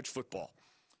in college football.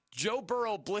 Joe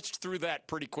Burrow blitzed through that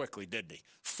pretty quickly, didn't he?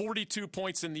 42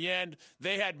 points in the end.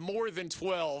 They had more than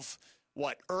 12,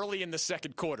 early in the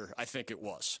second quarter, I think it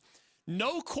was.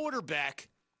 No quarterback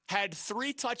had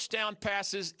 3 touchdown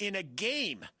passes in a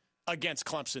game against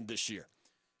Clemson this year.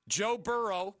 Joe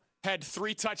Burrow had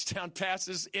 3 touchdown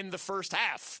passes in the first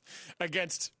half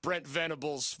against Brent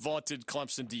Venables' vaunted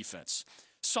Clemson defense.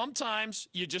 Sometimes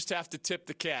you just have to tip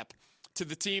the cap to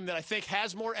the team that I think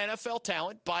has more NFL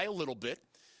talent by a little bit,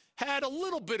 had a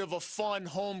little bit of a fun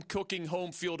home-cooking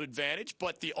home field advantage,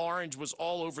 but the orange was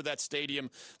all over that stadium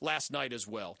last night as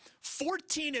well.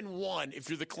 14-1 if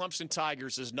you're the Clemson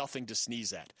Tigers is nothing to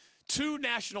sneeze at. 2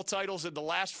 national titles in the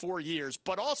last 4 years,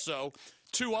 but also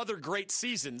 2 other great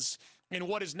seasons in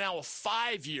what is now a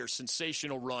 5-year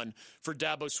sensational run for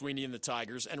Dabo Swinney and the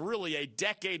Tigers, and really a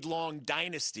decade-long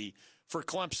dynasty for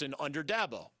Clemson under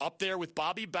Dabo. Up there with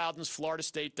Bobby Bowden's Florida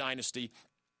State dynasty.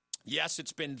 Yes,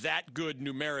 it's been that good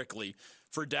numerically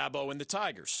for Dabo and the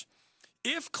Tigers.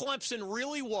 If Clemson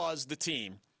really was the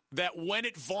team that when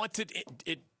it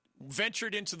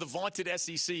ventured into the vaunted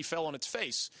SEC fell on its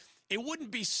face, it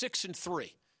wouldn't be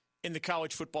 6-3 in the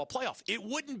college football playoff. It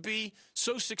wouldn't be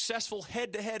so successful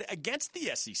head-to-head against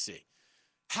the SEC.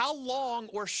 How long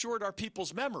or short are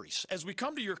people's memories? As we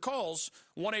come to your calls,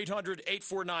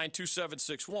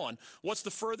 1-800-849-2761, what's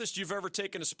the furthest you've ever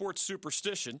taken a sports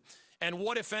superstition? And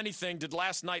what, if anything, did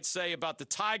last night say about the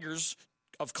Tigers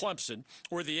of Clemson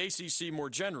or the ACC more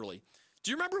generally?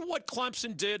 Do you remember what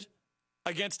Clemson did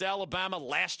against Alabama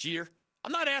last year?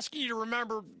 I'm not asking you to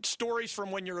remember stories from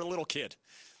when you're a little kid.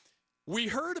 We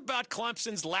heard about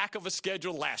Clemson's lack of a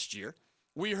schedule last year.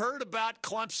 We heard about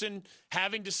Clemson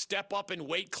having to step up in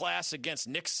weight class against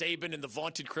Nick Saban and the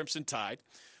vaunted Crimson Tide.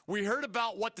 We heard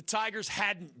about what the Tigers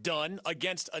hadn't done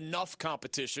against enough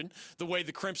competition, the way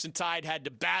the Crimson Tide had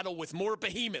to battle with more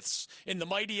behemoths in the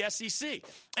mighty SEC.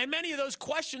 And many of those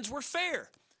questions were fair.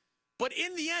 But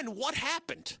in the end, what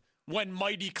happened when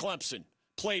mighty Clemson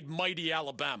played mighty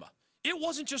Alabama. It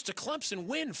wasn't just a Clemson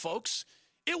win, folks.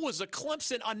 It was a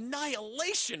Clemson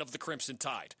annihilation of the Crimson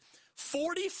Tide.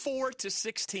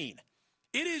 44-16.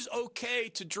 It is okay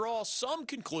to draw some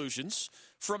conclusions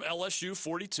from LSU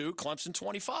 42, Clemson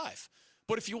 25.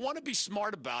 But if you want to be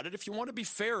smart about it, if you want to be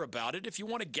fair about it, if you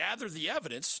want to gather the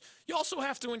evidence, you also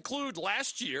have to include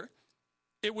last year,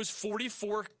 it was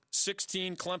 44-16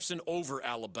 Clemson over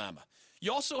Alabama.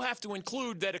 You also have to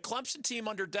include that a Clemson team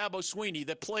under Dabo Swinney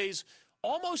that plays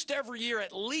almost every year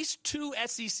at least 2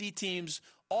 SEC teams,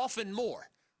 often more.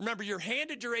 Remember, you're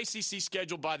handed your ACC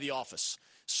schedule by the office.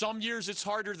 Some years it's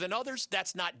harder than others.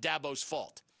 That's not Dabo's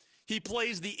fault. He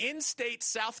plays the in-state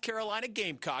South Carolina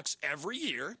Gamecocks every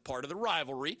year, part of the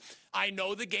rivalry. I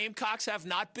know the Gamecocks have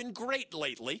not been great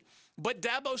lately, but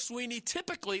Dabo Swinney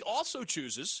typically also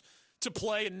chooses to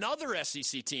play another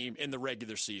SEC team in the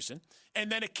regular season.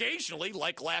 And then occasionally,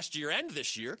 like last year and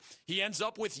this year, he ends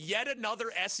up with yet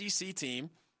another SEC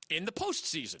team in the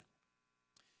postseason.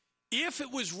 If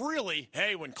it was really,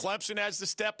 hey, when Clemson has to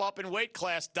step up in weight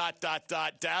class, ...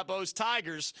 Dabo's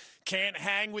Tigers can't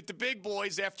hang with the big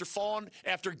boys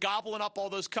after gobbling up all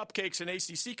those cupcakes in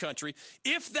ACC country.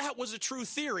 If that was a true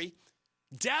theory,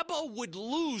 Dabo would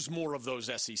lose more of those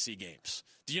SEC games.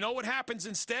 Do you know what happens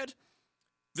instead?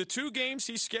 The 2 games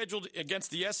he scheduled against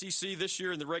the SEC this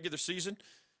year in the regular season,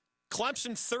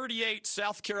 Clemson 38,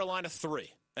 South Carolina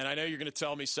 3. And I know you're going to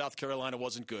tell me South Carolina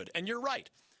wasn't good. And you're right.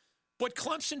 But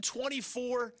Clemson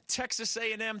 24, Texas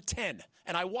A&M 10.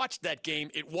 And I watched that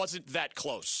game. It wasn't that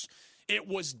close. It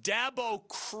was Dabo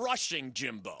crushing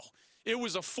Jimbo. It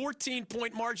was a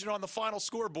 14-point margin on the final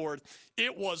scoreboard.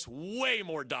 It was way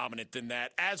more dominant than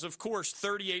that, as, of course,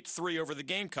 38-3 over the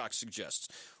Gamecocks suggests.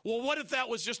 Well, what if that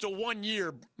was just a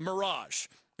one-year mirage?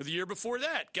 The year before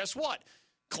that, guess what?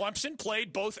 Clemson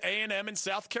played both A&M and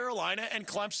South Carolina, and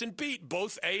Clemson beat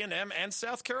both A&M and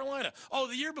South Carolina. Oh,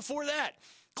 the year before that,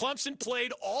 Clemson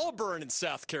played Auburn and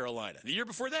South Carolina. The year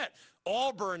before that,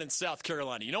 Auburn and South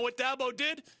Carolina. You know what Dabo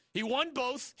did? He won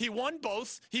both, he won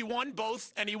both, he won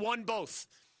both, and he won both.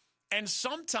 And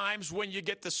sometimes when you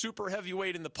get the super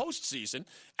heavyweight in the postseason,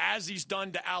 as he's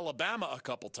done to Alabama a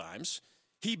couple times,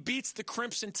 he beats the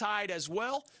Crimson Tide as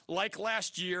well, like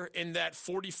last year in that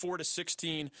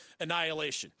 44-16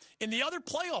 annihilation. In the other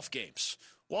playoff games,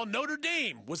 well, Notre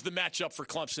Dame was the matchup for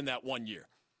Clemson that one year.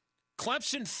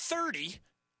 Clemson 30,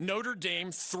 Notre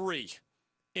Dame 3.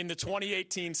 In the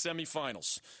 2018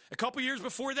 semifinals. A couple years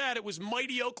before that, it was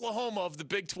mighty Oklahoma of the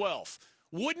Big 12.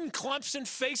 Wouldn't Clemson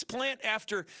faceplant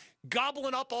after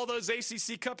gobbling up all those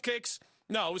ACC cupcakes?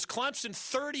 No, it was Clemson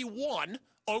 31,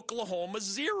 Oklahoma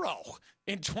 0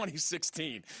 in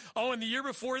 2016. Oh, and the year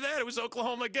before that, it was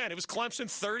Oklahoma again. It was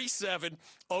Clemson 37,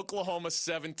 Oklahoma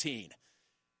 17.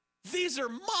 These are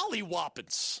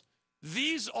mollywoppins.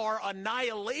 These are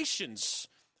annihilations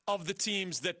of the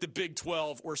teams that the Big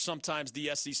 12 or sometimes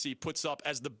the SEC puts up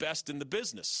as the best in the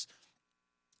business.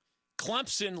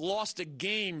 Clemson lost a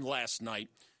game last night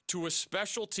to a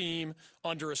special team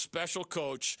under a special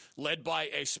coach led by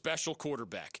a special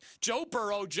quarterback. Joe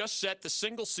Burrow just set the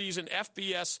single-season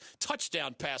FBS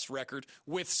touchdown pass record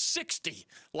with 60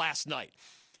 last night.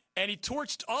 And he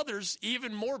torched others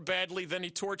even more badly than he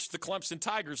torched the Clemson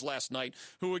Tigers last night,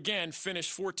 who, again,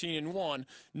 finished 14-1.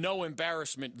 No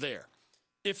embarrassment there.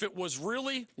 If it was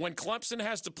really when Clemson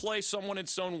has to play someone in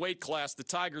its own weight class, the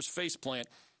Tigers faceplant,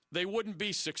 they wouldn't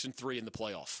be 6-3 in the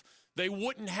playoff. They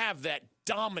wouldn't have that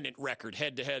dominant record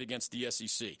head-to-head against the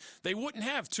SEC. They wouldn't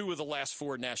have 2 of the last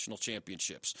 4 national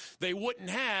championships. They wouldn't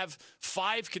have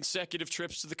 5 consecutive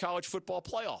trips to the college football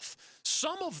playoff.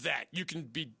 Some of that you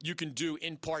can do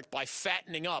in part by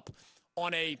fattening up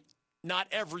on a, not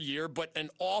every year, but an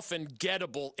often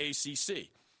gettable ACC.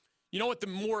 You know what the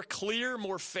more clear,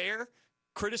 more fair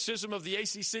criticism of the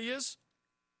ACC is?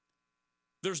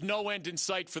 There's no end in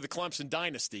sight for the Clemson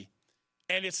dynasty,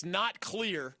 and it's not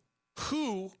clear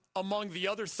who among the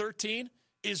other 13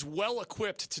 is well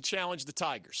equipped to challenge the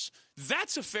Tigers.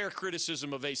 That's a fair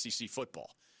criticism of ACC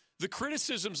football. The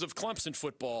criticisms of Clemson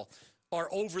football are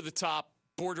over the top,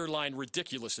 borderline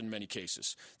ridiculous in many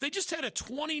cases. They just had a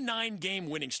 29-game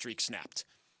winning streak snapped.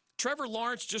 Trevor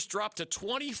Lawrence just dropped to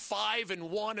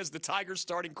 25-1 as the Tigers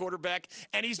starting quarterback,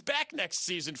 and he's back next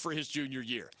season for his junior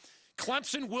year.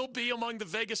 Clemson will be among the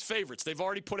Vegas favorites. They've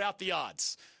already put out the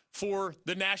odds for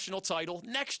the national title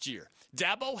next year.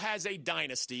 Dabo has a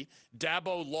dynasty.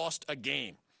 Dabo lost a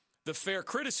game. The fair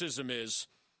criticism is,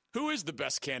 who is the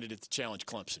best candidate to challenge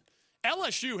Clemson?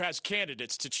 LSU has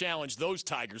candidates to challenge those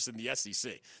Tigers in the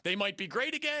SEC. They might be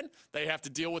great again. They have to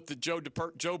deal with the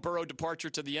Joe Burrow departure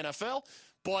to the NFL.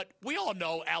 But we all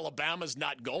know Alabama's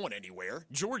not going anywhere.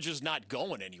 Georgia's not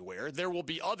going anywhere. There will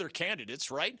be other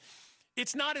candidates, right?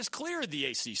 It's not as clear in the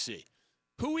ACC.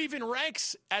 Who even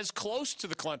ranks as close to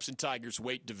the Clemson Tigers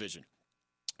weight division?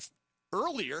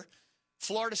 Earlier,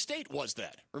 Florida State was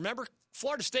that. Remember,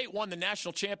 Florida State won the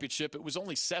national championship. It was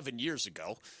only 7 years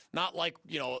ago, not like,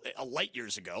 a light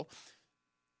years ago.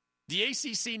 The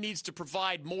ACC needs to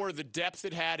provide more of the depth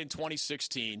it had in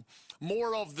 2016,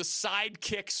 more of the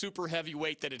sidekick super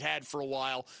heavyweight that it had for a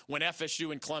while when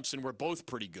FSU and Clemson were both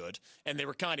pretty good, and they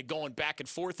were kind of going back and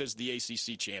forth as the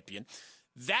ACC champion.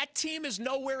 That team is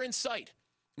nowhere in sight.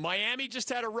 Miami just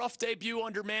had a rough debut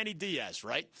under Manny Diaz,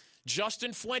 right?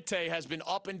 Justin Fuente has been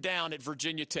up and down at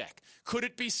Virginia Tech. Could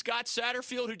it be Scott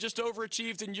Satterfield, who just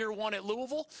overachieved in year one at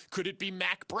Louisville? Could it be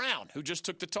Mack Brown, who just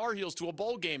took the Tar Heels to a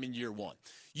bowl game in year one?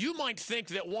 You might think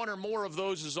that one or more of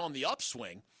those is on the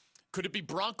upswing. Could it be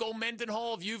Bronco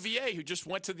Mendenhall of UVA, who just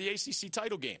went to the ACC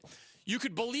title game? You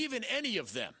could believe in any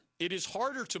of them. It is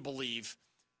harder to believe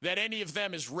that any of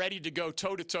them is ready to go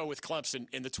toe-to-toe with Clemson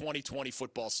in the 2020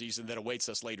 football season that awaits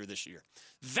us later this year.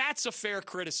 That's a fair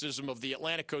criticism of the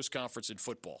Atlantic Coast Conference in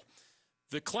football.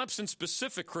 The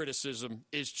Clemson-specific criticism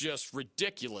is just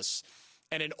ridiculous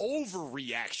and an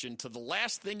overreaction to the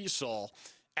last thing you saw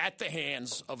at the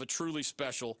hands of a truly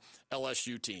special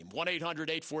LSU team.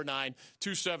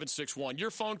 1-800-849-2761.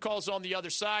 Your phone call's on the other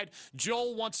side.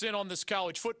 Joel wants in on this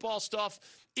college football stuff.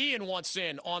 Ian wants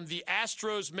in on the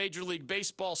Astros Major League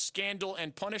Baseball scandal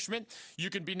and punishment. You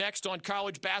can be next on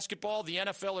college basketball, the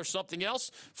NFL, or something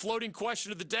else. Floating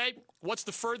question of the day, what's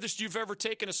the furthest you've ever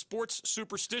taken a sports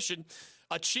superstition?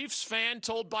 A Chiefs fan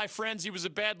told by friends he was a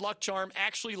bad luck charm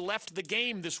actually left the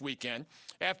game this weekend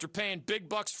after paying big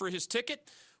bucks for his ticket.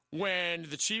 When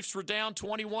the Chiefs were down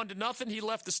 21-0, he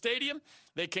left the stadium.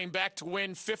 They came back to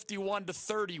win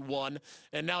 51-31,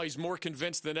 and now he's more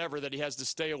convinced than ever that he has to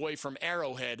stay away from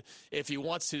Arrowhead if he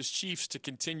wants his Chiefs to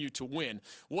continue to win.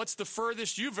 What's the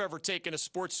furthest you've ever taken a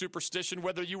sports superstition,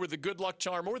 whether you were the good luck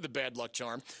charm or the bad luck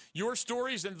charm? Your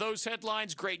stories and those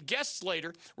headlines, great guests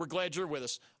later. We're glad you're with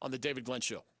us on The David Glenn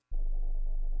Show.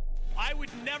 I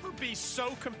would never be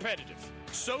so competitive,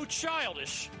 so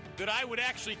childish, that I would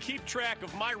actually keep track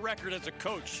of my record as a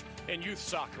coach in youth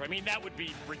soccer. I mean, that would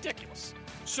be ridiculous.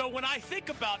 So when I think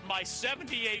about my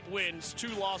 78 wins, 2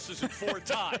 losses, and 4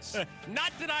 ties,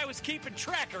 not that I was keeping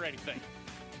track or anything.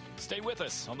 Stay with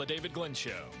us on The David Glenn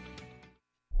Show.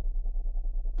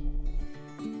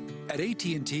 At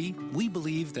AT&T, we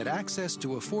believe that access to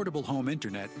affordable home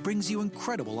internet brings you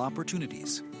incredible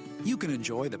opportunities. You can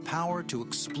enjoy the power to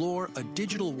explore a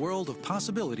digital world of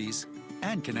possibilities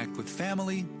and connect with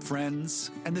family, friends,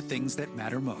 and the things that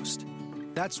matter most.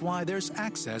 That's why there's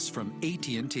access from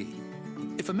AT&T.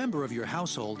 If a member of your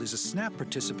household is a SNAP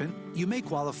participant, you may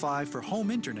qualify for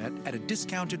home internet at a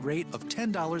discounted rate of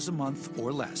 $10 a month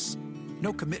or less.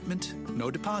 No commitment, no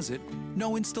deposit,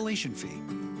 no installation fee.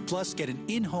 Plus, get an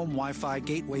in-home Wi-Fi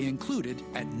gateway included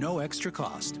at no extra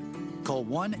cost. Call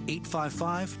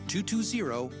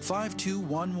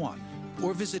 1-855-220-5211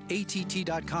 or visit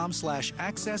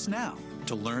att.com/access now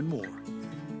to learn more.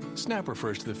 SNAP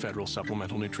refers to the Federal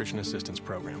Supplemental Nutrition Assistance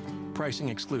Program. Pricing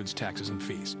excludes taxes and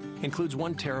fees. Includes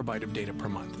 1 terabyte of data per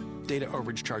month. Data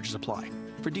overage charges apply.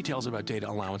 For details about data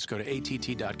allowance, go to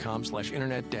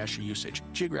att.com/internet-usage.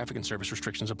 Geographic and service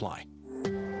restrictions apply.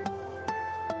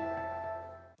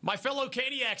 My fellow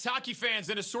Caniacs, hockey fans,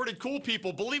 and assorted cool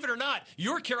people, believe it or not,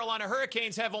 your Carolina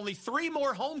Hurricanes have only 3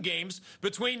 more home games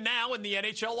between now and the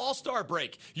NHL All-Star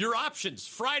break. Your options: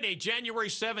 Friday, January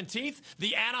 17th,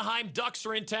 the Anaheim Ducks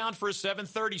are in town for a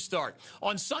 7:30 start.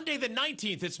 On Sunday the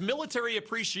 19th, it's Military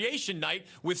Appreciation Night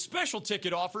with special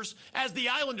ticket offers as the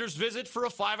Islanders visit for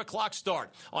a 5 o'clock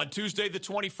start. On Tuesday the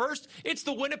 21st, it's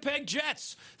the Winnipeg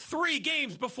Jets. 3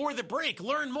 games before the break.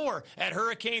 Learn more at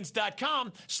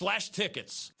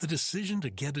hurricanes.com/tickets. The decision to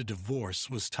get a divorce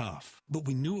was tough, but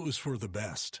we knew it was for the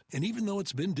best. And even though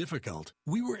it's been difficult,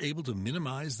 we were able to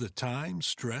minimize the time,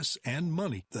 stress, and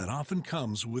money that often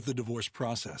comes with the divorce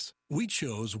process. We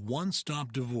chose One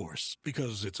Stop Divorce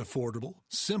because it's affordable,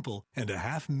 simple, and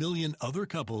 500,000 other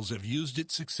couples have used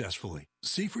it successfully.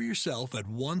 See for yourself at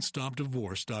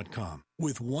onestopdivorce.com.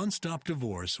 With One Stop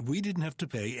Divorce, we didn't have to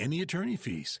pay any attorney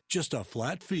fees, just a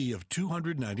flat fee of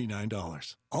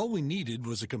 $299. All we needed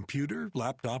was a computer,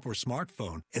 laptop, or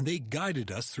smartphone, and they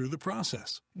guided us through the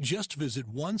process. Just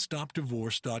visit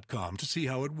onestopdivorce.com to see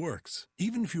how it works.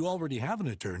 Even if you already have an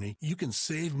attorney, you can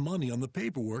save money on the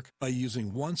paperwork by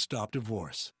using One Stop Stop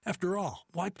Divorce. After all,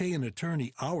 why pay an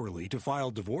attorney hourly to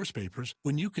file divorce papers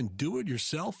when you can do it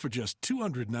yourself for just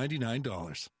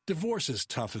 $299? Divorce is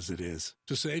tough as it is.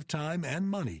 To save time and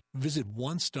money, visit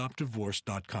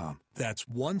onestopdivorce.com. That's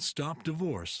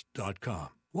onestopdivorce.com.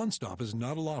 One Stop is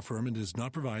not a law firm and does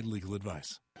not provide legal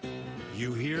advice.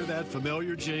 You hear that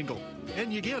familiar jingle,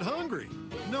 and you get hungry.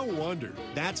 No wonder.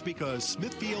 That's because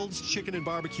Smithfield's Chicken and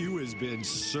Barbecue has been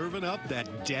serving up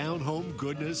that down-home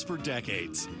goodness for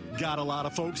decades. Got a lot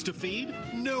of folks to feed?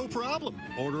 No problem.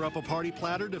 Order up a party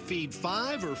platter to feed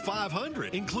 5 or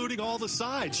 500, including all the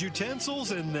sides,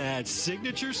 utensils, and that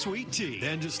signature sweet tea.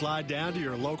 Then just slide down to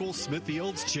your local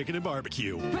Smithfield's Chicken and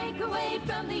Barbecue. Break away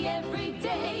from the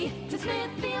everyday to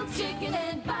Smithfield's Chicken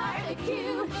and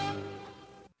Barbecue.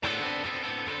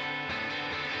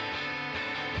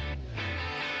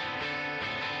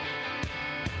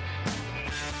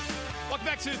 Welcome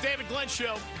back to the David Glenn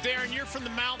Show. Darren, you're from the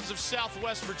mountains of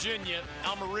Southwest Virginia.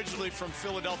 I'm originally from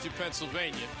Philadelphia,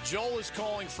 Pennsylvania. Joel is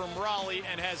calling from Raleigh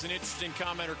and has an interesting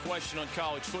comment or question on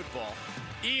college football.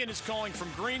 Ian is calling from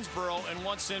Greensboro and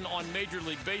wants in on Major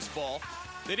League Baseball.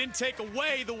 They didn't take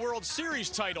away the World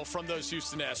Series title from those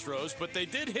Houston Astros, but they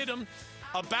did hit them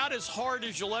about as hard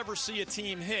as you'll ever see a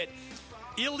team hit.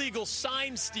 Illegal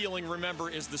sign stealing,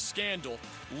 remember, is the scandal.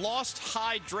 Lost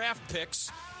high draft picks.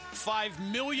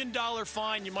 $5 million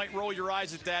fine. You might roll your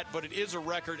eyes at that, but it is a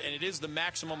record, and it is the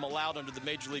maximum allowed under the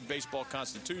Major League Baseball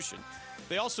Constitution.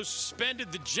 They also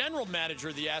suspended the general manager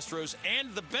of the Astros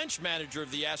and the bench manager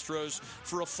of the Astros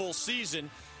for a full season.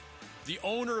 The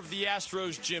owner of the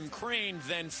Astros, Jim Crane,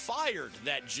 then fired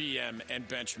that GM and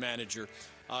bench manager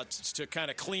to kind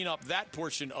of clean up that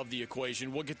portion of the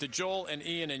equation. We'll get to Joel and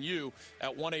Ian and you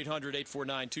at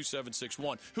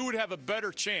 1-800-849-2761. Who would have a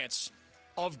better chance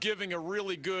of giving a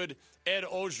really good Ed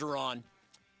Ogeron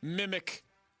mimic,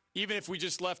 even if we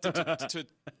just left it to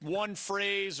one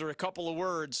phrase or a couple of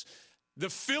words? The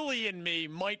Philly in me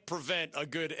might prevent a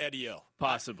good Eddie-O.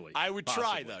 Possibly. I would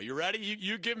try, though. You ready?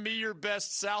 You give me your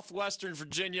best Southwestern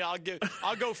Virginia.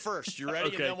 I'll go first. You ready?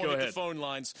 Okay, and then we'll go get ahead. the phone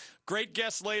lines. Great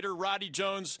guest later, Roddy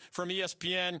Jones from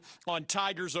ESPN on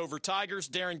Tigers over Tigers.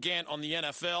 Darren Gant on the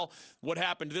NFL. What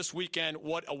happened this weekend,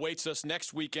 what awaits us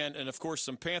next weekend, and, of course,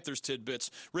 some Panthers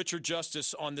tidbits. Richard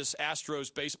Justice on this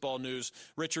Astros baseball news.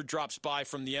 Richard drops by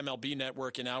from the MLB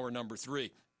Network in hour number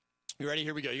 3. You ready?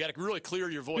 Here we go. You got to really clear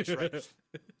your voice, right?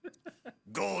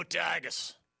 Go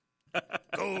Tigers.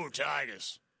 Go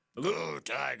Tigers. Go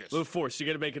Tigers. A little forced. You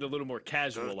got to make it a little more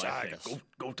casual, Go I think. Tigers.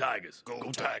 Go Tigers. Go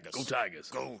Go Tigers. Go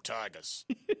Tigers. Go Tigers.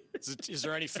 Is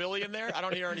there any Philly in there? I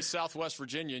don't hear any Southwest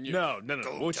Virginia in you. No.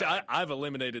 Go Which Tigers. I've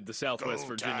eliminated the Southwest Go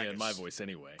Virginia in my Tigers. voice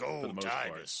anyway, Go for the most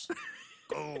Tigers.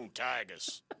 Go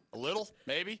Tigers. A little,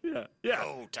 maybe? Yeah.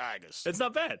 Go Tigers. It's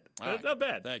not bad. All right. It's not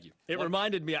bad. Thank you. It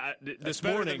reminded me this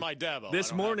better morning. than my Dabo.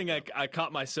 This morning, I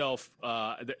caught myself.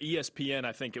 The ESPN,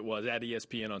 I think it was at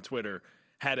ESPN on Twitter,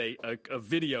 had a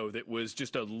video that was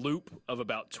just a loop of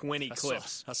about 20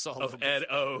 clips I saw a of little Ed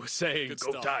O saying Good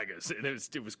 "Go stuff. Tigers," and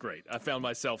it was great. I found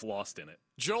myself lost in it.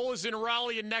 Joel is in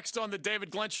Raleigh, and next on the David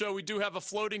Glenn Show, we do have a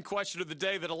floating question of the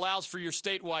day that allows for your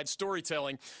statewide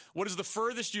storytelling. What is the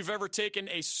furthest you've ever taken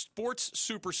a sports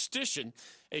superstition?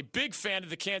 A big fan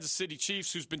of the Kansas City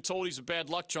Chiefs, who's been told he's a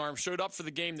bad luck charm, showed up for the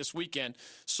game this weekend,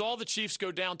 saw the Chiefs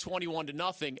go down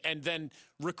 21-0, and then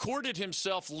recorded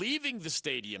himself leaving the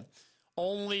stadium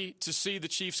only to see the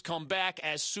Chiefs come back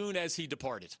as soon as he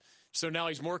departed. So now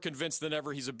he's more convinced than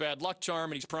ever he's a bad luck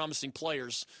charm, and he's promising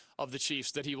players of the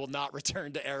Chiefs that he will not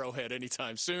return to Arrowhead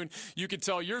anytime soon. You can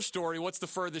tell your story. What's the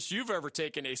furthest you've ever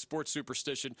taken a sports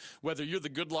superstition, whether you're the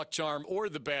good luck charm or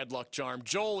the bad luck charm?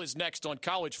 Joel is next on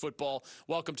college football.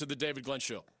 Welcome to the David Glenn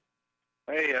Show.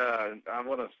 Hey, I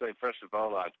want to say, first of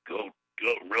all, go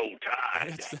Roll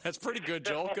Tide. That's pretty good,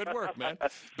 Joel. Good work, man.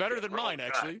 Better than mine,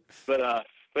 actually. But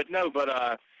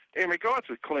in regards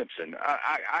to Clemson,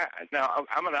 now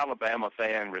I'm an Alabama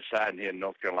fan residing here in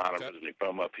North Carolina, originally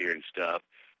from up here and stuff.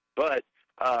 But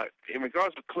in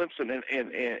regards to Clemson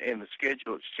and the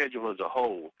schedule as a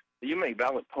whole, you make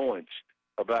valid points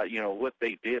about what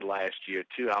they did last year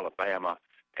to Alabama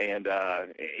and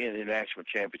in the national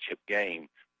championship game.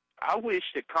 I wish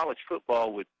that college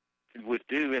football would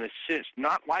do, in a sense,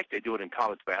 not like they do it in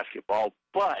college basketball,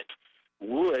 but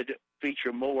would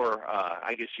feature more,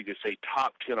 I guess you could say,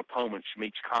 top 10 opponents from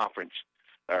each conference,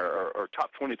 or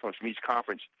top 20 opponents from each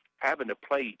conference having to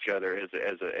play each other as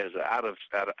a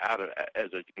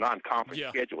non-conference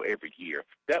schedule every year.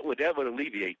 That would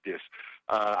alleviate this.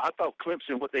 I thought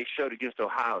Clemson, what they showed against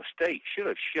Ohio State, should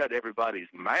have shut everybody's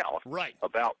mouth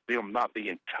about them not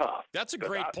being tough. That's a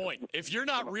great point. If you're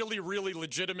not really, really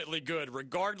legitimately good,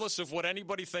 regardless of what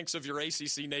anybody thinks of your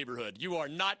ACC neighborhood, you are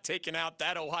not taking out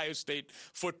that Ohio State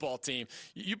football team.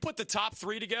 You put the top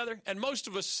three together, and most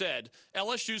of us said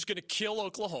LSU's going to kill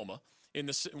Oklahoma in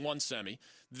the one semi.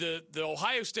 The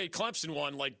Ohio State Clemson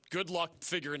one, like, good luck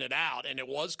figuring it out, and it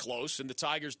was close, and the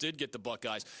Tigers did get the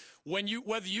Buckeyes.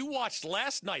 Whether you watched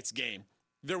last night's game,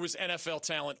 there was NFL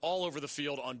talent all over the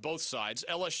field on both sides.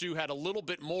 LSU had a little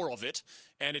bit more of it,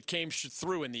 and it came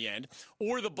through in the end.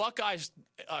 Or the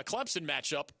Buckeyes-Clemson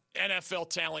matchup, NFL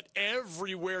talent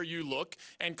everywhere you look,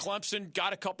 and Clemson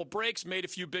got a couple breaks, made a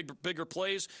few bigger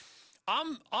plays.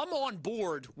 I'm on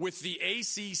board with the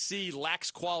ACC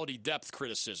lacks quality depth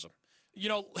criticism. You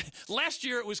know, last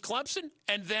year it was Clemson,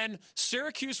 and then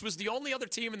Syracuse was the only other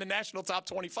team in the national top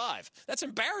 25. That's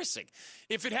embarrassing.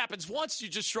 If it happens once, you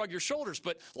just shrug your shoulders.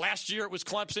 But last year it was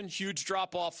Clemson, huge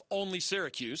drop-off, only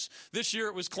Syracuse. This year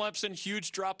it was Clemson,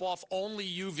 huge drop-off, only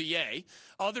UVA.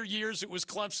 Other years it was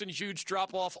Clemson, huge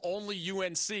drop-off, only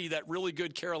UNC, that really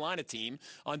good Carolina team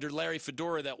under Larry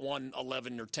Fedora that won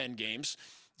 11 or 10 games.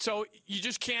 So you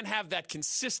just can't have that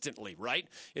consistently, right?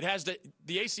 It has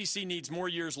the ACC needs more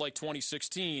years like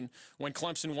 2016 when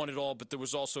Clemson won it all, but there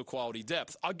was also quality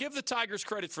depth. I'll give the Tigers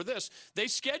credit for this. They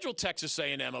scheduled Texas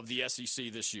A&M of the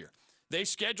SEC this year. They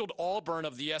scheduled Auburn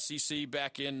of the SEC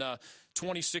back in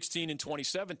 2016 and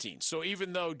 2017. So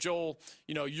even though, Joel,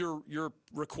 you know, your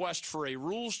request for a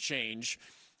rules change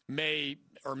may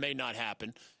or may not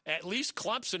happen, at least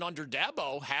Clemson under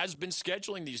Dabo has been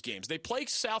scheduling these games. They play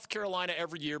South Carolina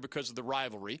every year because of the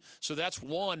rivalry, so that's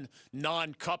one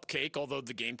non-cupcake, although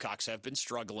the Gamecocks have been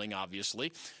struggling,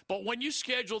 obviously. But when you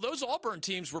schedule, those Auburn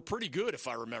teams were pretty good, if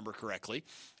I remember correctly.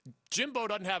 Jimbo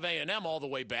doesn't have A&M all the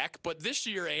way back, but this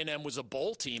year A&M was a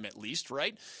bowl team at least,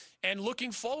 right? And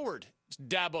looking forward,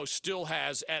 Dabo still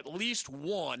has at least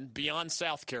one, beyond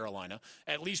South Carolina,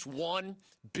 at least one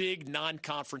big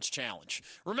non-conference challenge.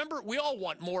 Remember, we all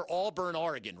want more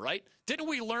Auburn-Oregon, right? Didn't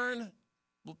we learn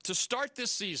to start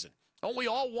this season? Don't we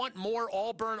all want more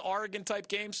Auburn-Oregon type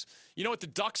games? You know what the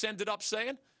Ducks ended up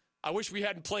saying? I wish we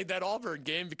hadn't played that Auburn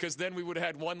game because then we would have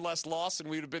had one less loss and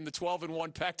we would have been the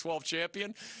 12-1 Pac-12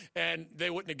 champion, and they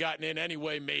wouldn't have gotten in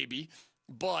anyway, maybe.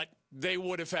 But they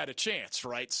would have had a chance,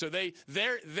 right? So they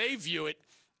view it,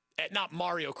 not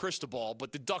Mario Cristobal,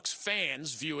 but the Ducks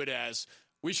fans view it as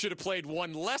we should have played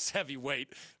one less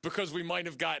heavyweight because we might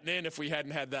have gotten in if we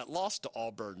hadn't had that loss to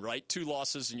Auburn, right? 2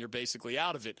 losses and you're basically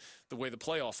out of it the way the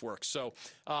playoff works. So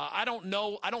I don't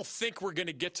know. I don't think we're going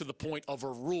to get to the point of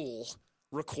a rule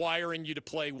requiring you to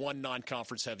play one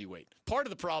non-conference heavyweight. Part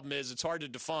of the problem is it's hard to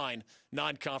define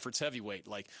non-conference heavyweight.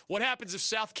 Like, what happens if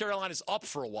South Carolina's up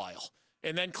for a while?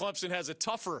 And then Clemson has a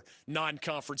tougher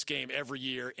non-conference game every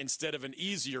year instead of an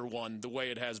easier one the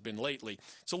way it has been lately.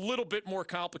 It's a little bit more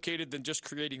complicated than just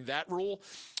creating that rule.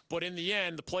 But in the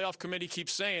end, the playoff committee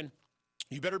keeps saying,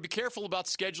 you better be careful about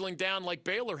scheduling down like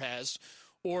Baylor has,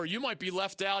 or you might be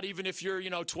left out even if you're,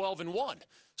 12-1.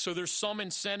 So there's some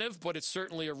incentive, but it's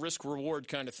certainly a risk-reward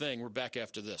kind of thing. We're back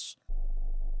after this.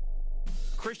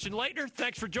 Christian Laettner,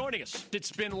 thanks for joining us.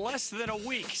 It's been less than a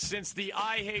week since the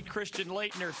I Hate Christian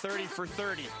Laettner 30 for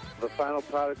 30. The final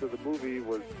product of the movie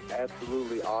was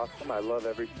absolutely awesome. I love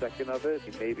every second of it.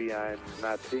 Maybe I'm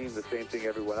not seeing the same thing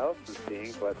everyone else is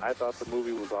seeing, but I thought the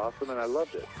movie was awesome and I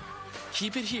loved it.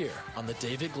 Keep it here on The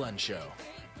David Glenn Show.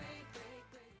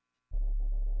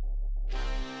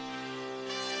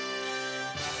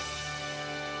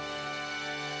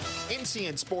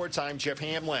 NCN Sports, I'm Jeff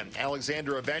Hamlin.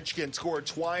 Alexander Ovechkin scored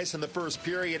twice in the first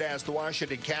period as the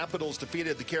Washington Capitals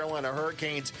defeated the Carolina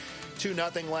Hurricanes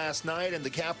 2-0 last night in the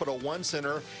Capital One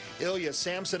Center. Ilya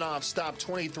Samsonov stopped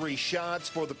 23 shots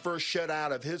for the first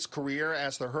shutout of his career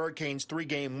as the Hurricanes'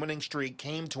 3-game winning streak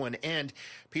came to an end.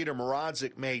 Peter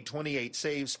Mrazek made 28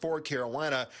 saves for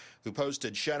Carolina, who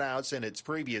posted shutouts in its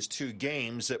previous 2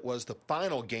 games. It was the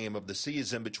final game of the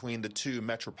season between the 2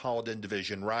 Metropolitan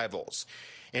Division rivals.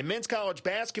 In men's college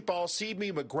basketball,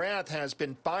 C.B. McGrath has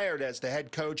been fired as the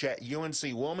head coach at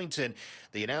UNC Wilmington.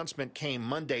 The announcement came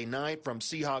Monday night from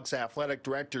Seahawks athletic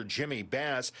director Jimmy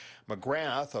Bass.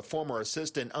 McGrath, a former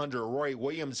assistant under Roy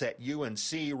Williams at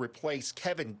UNC, replaced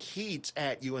Kevin Keats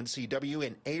at UNCW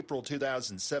in April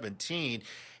 2017.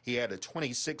 He had a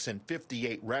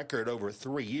 26-58 record over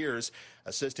 3 years.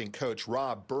 Assistant coach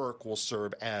Rob Burke will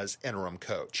serve as interim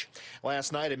coach.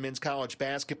 Last night in men's college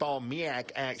basketball MEAC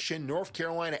action, North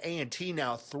Carolina A&T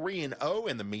now 3-0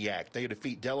 in the MEAC. They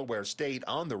defeat Delaware State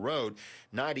on the road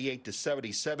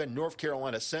 98-77. North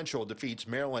Carolina Central defeats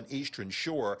Maryland Eastern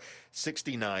Shore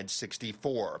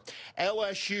 69-64.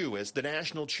 LSU is the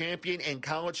national champion in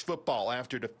college football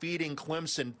after defeating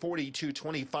Clemson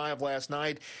 42-25 last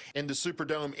night in the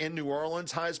Superdome in New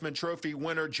Orleans. Heisman Trophy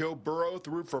winner Joe Burrow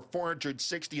threw for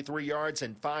 463 yards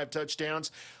and 5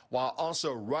 touchdowns, while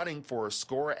also running for a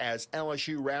score as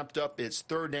LSU wrapped up its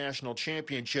third national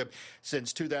championship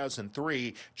since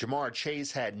 2003. Jamar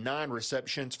Chase had 9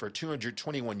 receptions for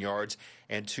 221 yards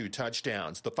and 2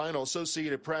 touchdowns. The final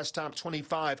Associated Press Top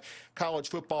 25 college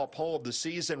football poll of the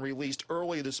season released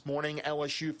early this morning.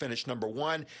 LSU finished number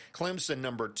 1, Clemson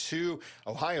number 2,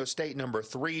 Ohio State number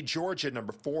 3, Georgia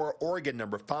number 4, Oregon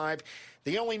number 5.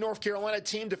 The only North Carolina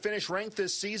team to finish ranked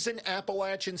this season,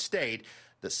 Appalachian State.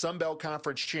 The Sun Belt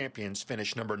Conference champions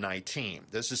finished number 19.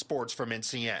 This is sports from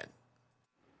NCN.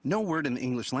 No word in the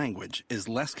English language is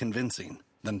less convincing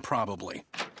than probably.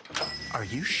 Are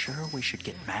you sure we should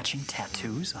get matching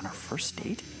tattoos on our first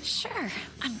date? Sure.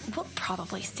 We'll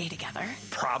probably stay together.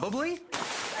 Probably?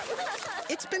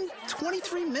 It's been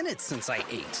 23 minutes since I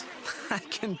ate. I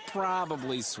can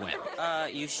probably swim.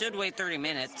 You should wait 30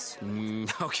 minutes.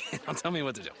 Okay, now tell me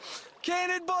what to do.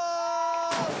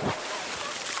 Cannonball!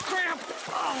 Cramp!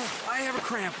 Oh, I have a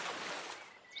cramp.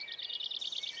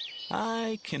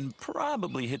 I can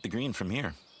probably hit the green from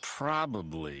here.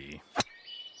 Probably.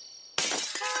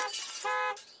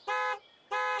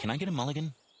 Can I get a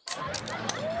mulligan?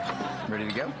 Ready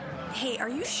to go? Hey, are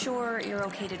you sure you're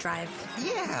okay to drive?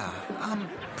 Yeah, I'm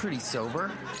pretty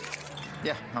sober.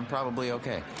 Yeah, I'm probably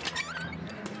okay.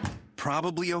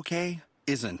 Probably okay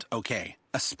isn't okay,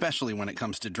 especially when it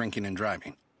comes to drinking and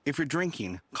driving. If you're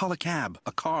drinking, call a cab,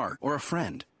 a car, or a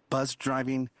friend. Buzzed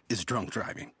driving is drunk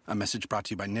driving. A message brought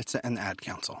to you by NHTSA and the Ad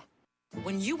Council.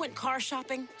 When you went car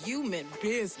shopping, you meant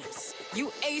business. You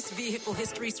aced vehicle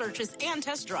history searches and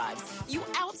test drives. You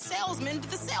out-salesmaned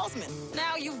the salesman.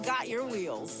 Now you've got your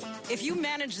wheels. If you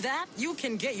manage that, you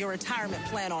can get your retirement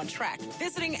plan on track.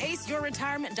 Visiting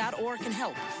aceyourretirement.org can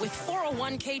help. With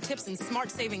 401k tips and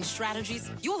smart saving strategies,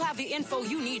 you'll have the info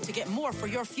you need to get more for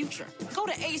your future. Go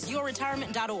to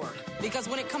aceyourretirement.org, because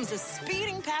when it comes to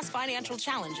speeding past financial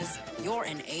challenges, you're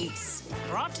an ace.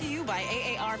 Brought to you by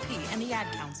AARP and the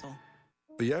Ad Council.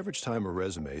 The average time a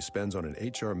resume spends on an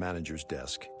HR manager's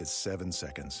desk is 7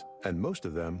 seconds, and most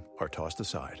of them are tossed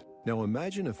aside. Now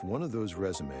imagine if one of those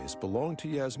resumes belonged to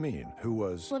Yasmin, who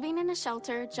was living in a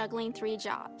shelter, juggling 3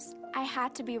 jobs. I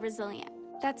had to be resilient.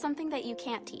 That's something that you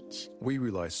can't teach. We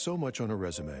rely so much on a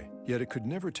resume, yet it could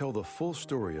never tell the full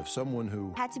story of someone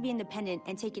who had to be independent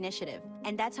and take initiative.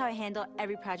 And that's how I handle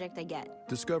every project I get.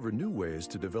 Discover new ways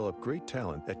to develop great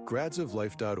talent at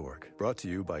gradsoflife.org. Brought to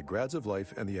you by Grads of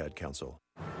Life and the Ad Council.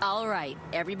 All right,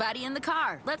 everybody in the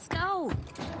car. Let's go.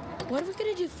 What are we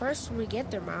going to do first when we get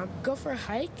there, Mom? Go for a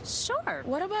hike? Sure.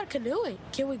 What about canoeing?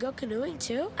 Can we go canoeing,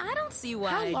 too? I don't see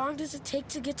why. How long does it take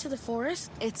to get to the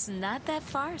forest? It's not that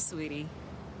far, sweetie.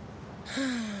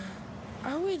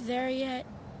 Are we there yet?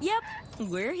 Yep,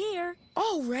 we're here.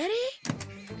 Already?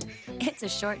 It's a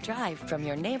short drive from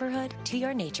your neighborhood to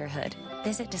your naturehood.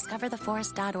 Visit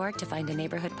discovertheforest.org to find a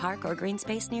neighborhood park or green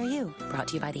space near you. Brought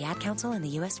to you by the Ad Council and the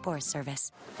U.S. Forest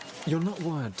Service. You're not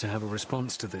wired to have a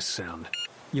response to this sound.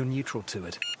 You're neutral to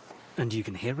it. And you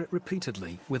can hear it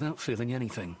repeatedly without feeling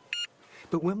anything.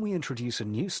 But when we introduce a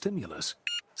new stimulus,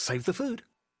 save the food,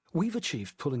 we've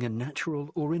achieved pulling a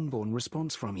natural or inborn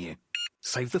response from you.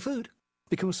 Save the food,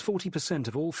 because 40%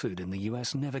 of all food in the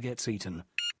U.S. never gets eaten.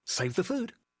 Save the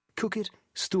food. Cook it,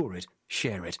 store it,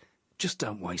 share it. Just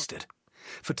don't waste it.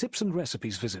 For tips and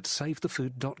recipes, visit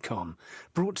savethefood.com.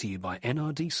 Brought to you by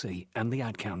NRDC and the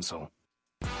Ad Council.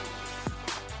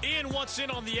 Ian wants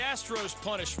in on the Astros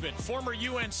punishment. Former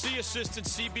UNC assistant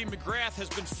C.B. McGrath has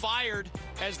been fired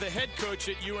as the head coach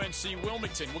at UNC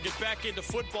Wilmington. We'll get back into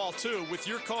football, too, with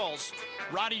your calls.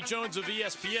 Roddy Jones of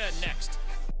ESPN next.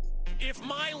 If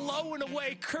my low and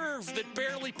away curve that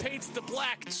barely paints the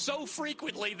black so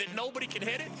frequently that nobody can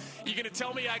hit it, you're going to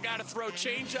tell me I got to throw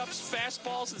changeups,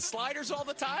 fastballs, and sliders all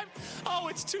the time? Oh,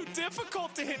 it's too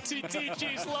difficult to hit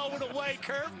TTG's low and away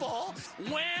curveball.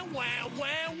 Wah, wah,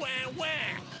 wah, wah, wah.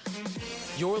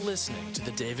 You're listening to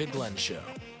The David Glenn Show.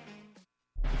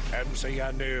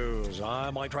 NCN News.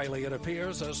 I'm Mike Rayleigh. It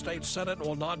appears the state Senate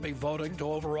will not be voting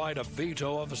to override a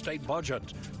veto of the state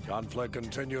budget. Conflict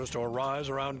continues to arise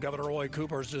around Governor Roy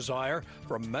Cooper's desire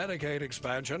for Medicaid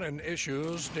expansion and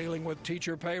issues dealing with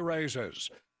teacher pay raises.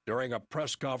 During a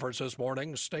press conference this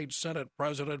morning, State Senate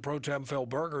President Pro Tem Phil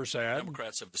Berger said,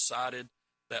 Democrats have decided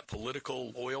that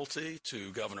political loyalty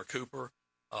to Governor Cooper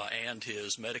and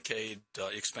his Medicaid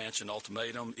expansion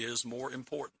ultimatum is more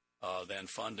important than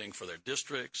funding for their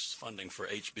districts, funding for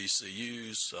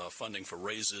HBCUs, funding for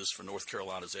raises for North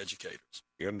Carolina's educators.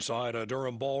 Inside a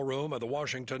Durham ballroom at the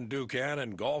Washington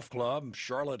Buchanan Golf Club,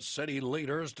 Charlotte City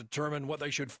leaders determined what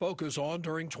they should focus on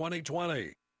during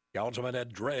 2020. Councilman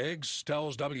Ed Driggs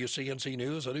tells WCNC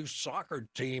News a new soccer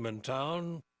team in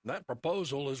town. That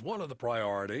proposal is one of the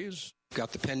priorities.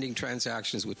 Got the pending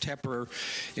transactions with Tepper.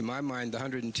 In my mind, the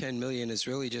 $110 million is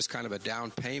really just kind of a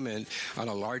down payment on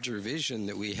a larger vision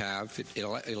that we have. It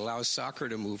allows soccer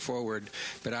to move forward,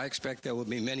 but I expect there will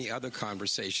be many other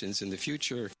conversations in the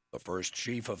future. The first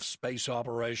Chief of Space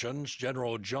Operations,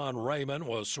 General John Raymond,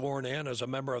 was sworn in as a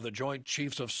member of the Joint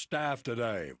Chiefs of Staff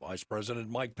today. Vice President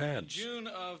Mike Pence. In June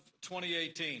of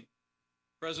 2018,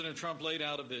 President Trump laid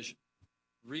out a vision: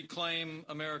 reclaim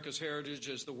America's heritage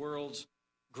as the world's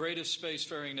greatest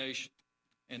spacefaring nation.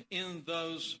 And in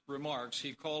those remarks,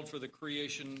 he called for the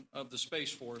creation of the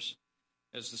Space Force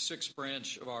as the sixth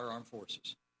branch of our armed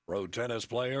forces. Pro tennis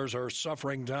players are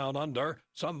suffering down under,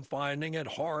 some finding it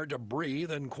hard to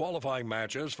breathe in qualifying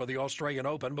matches for the Australian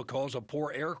Open because of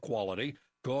poor air quality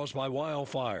caused by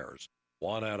wildfires.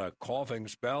 One had a coughing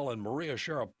spell, and Maria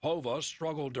Sharapova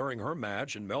struggled during her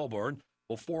match in Melbourne.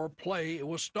 Before play, it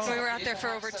was stopped. We were out there for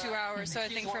over 2 hours, so I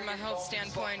think from a health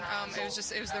standpoint,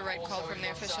 it was the right call from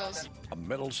the officials. A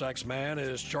Middlesex man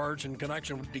is charged in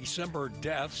connection with December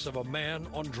deaths of a man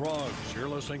on drugs. You're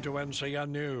listening to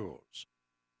NCN News.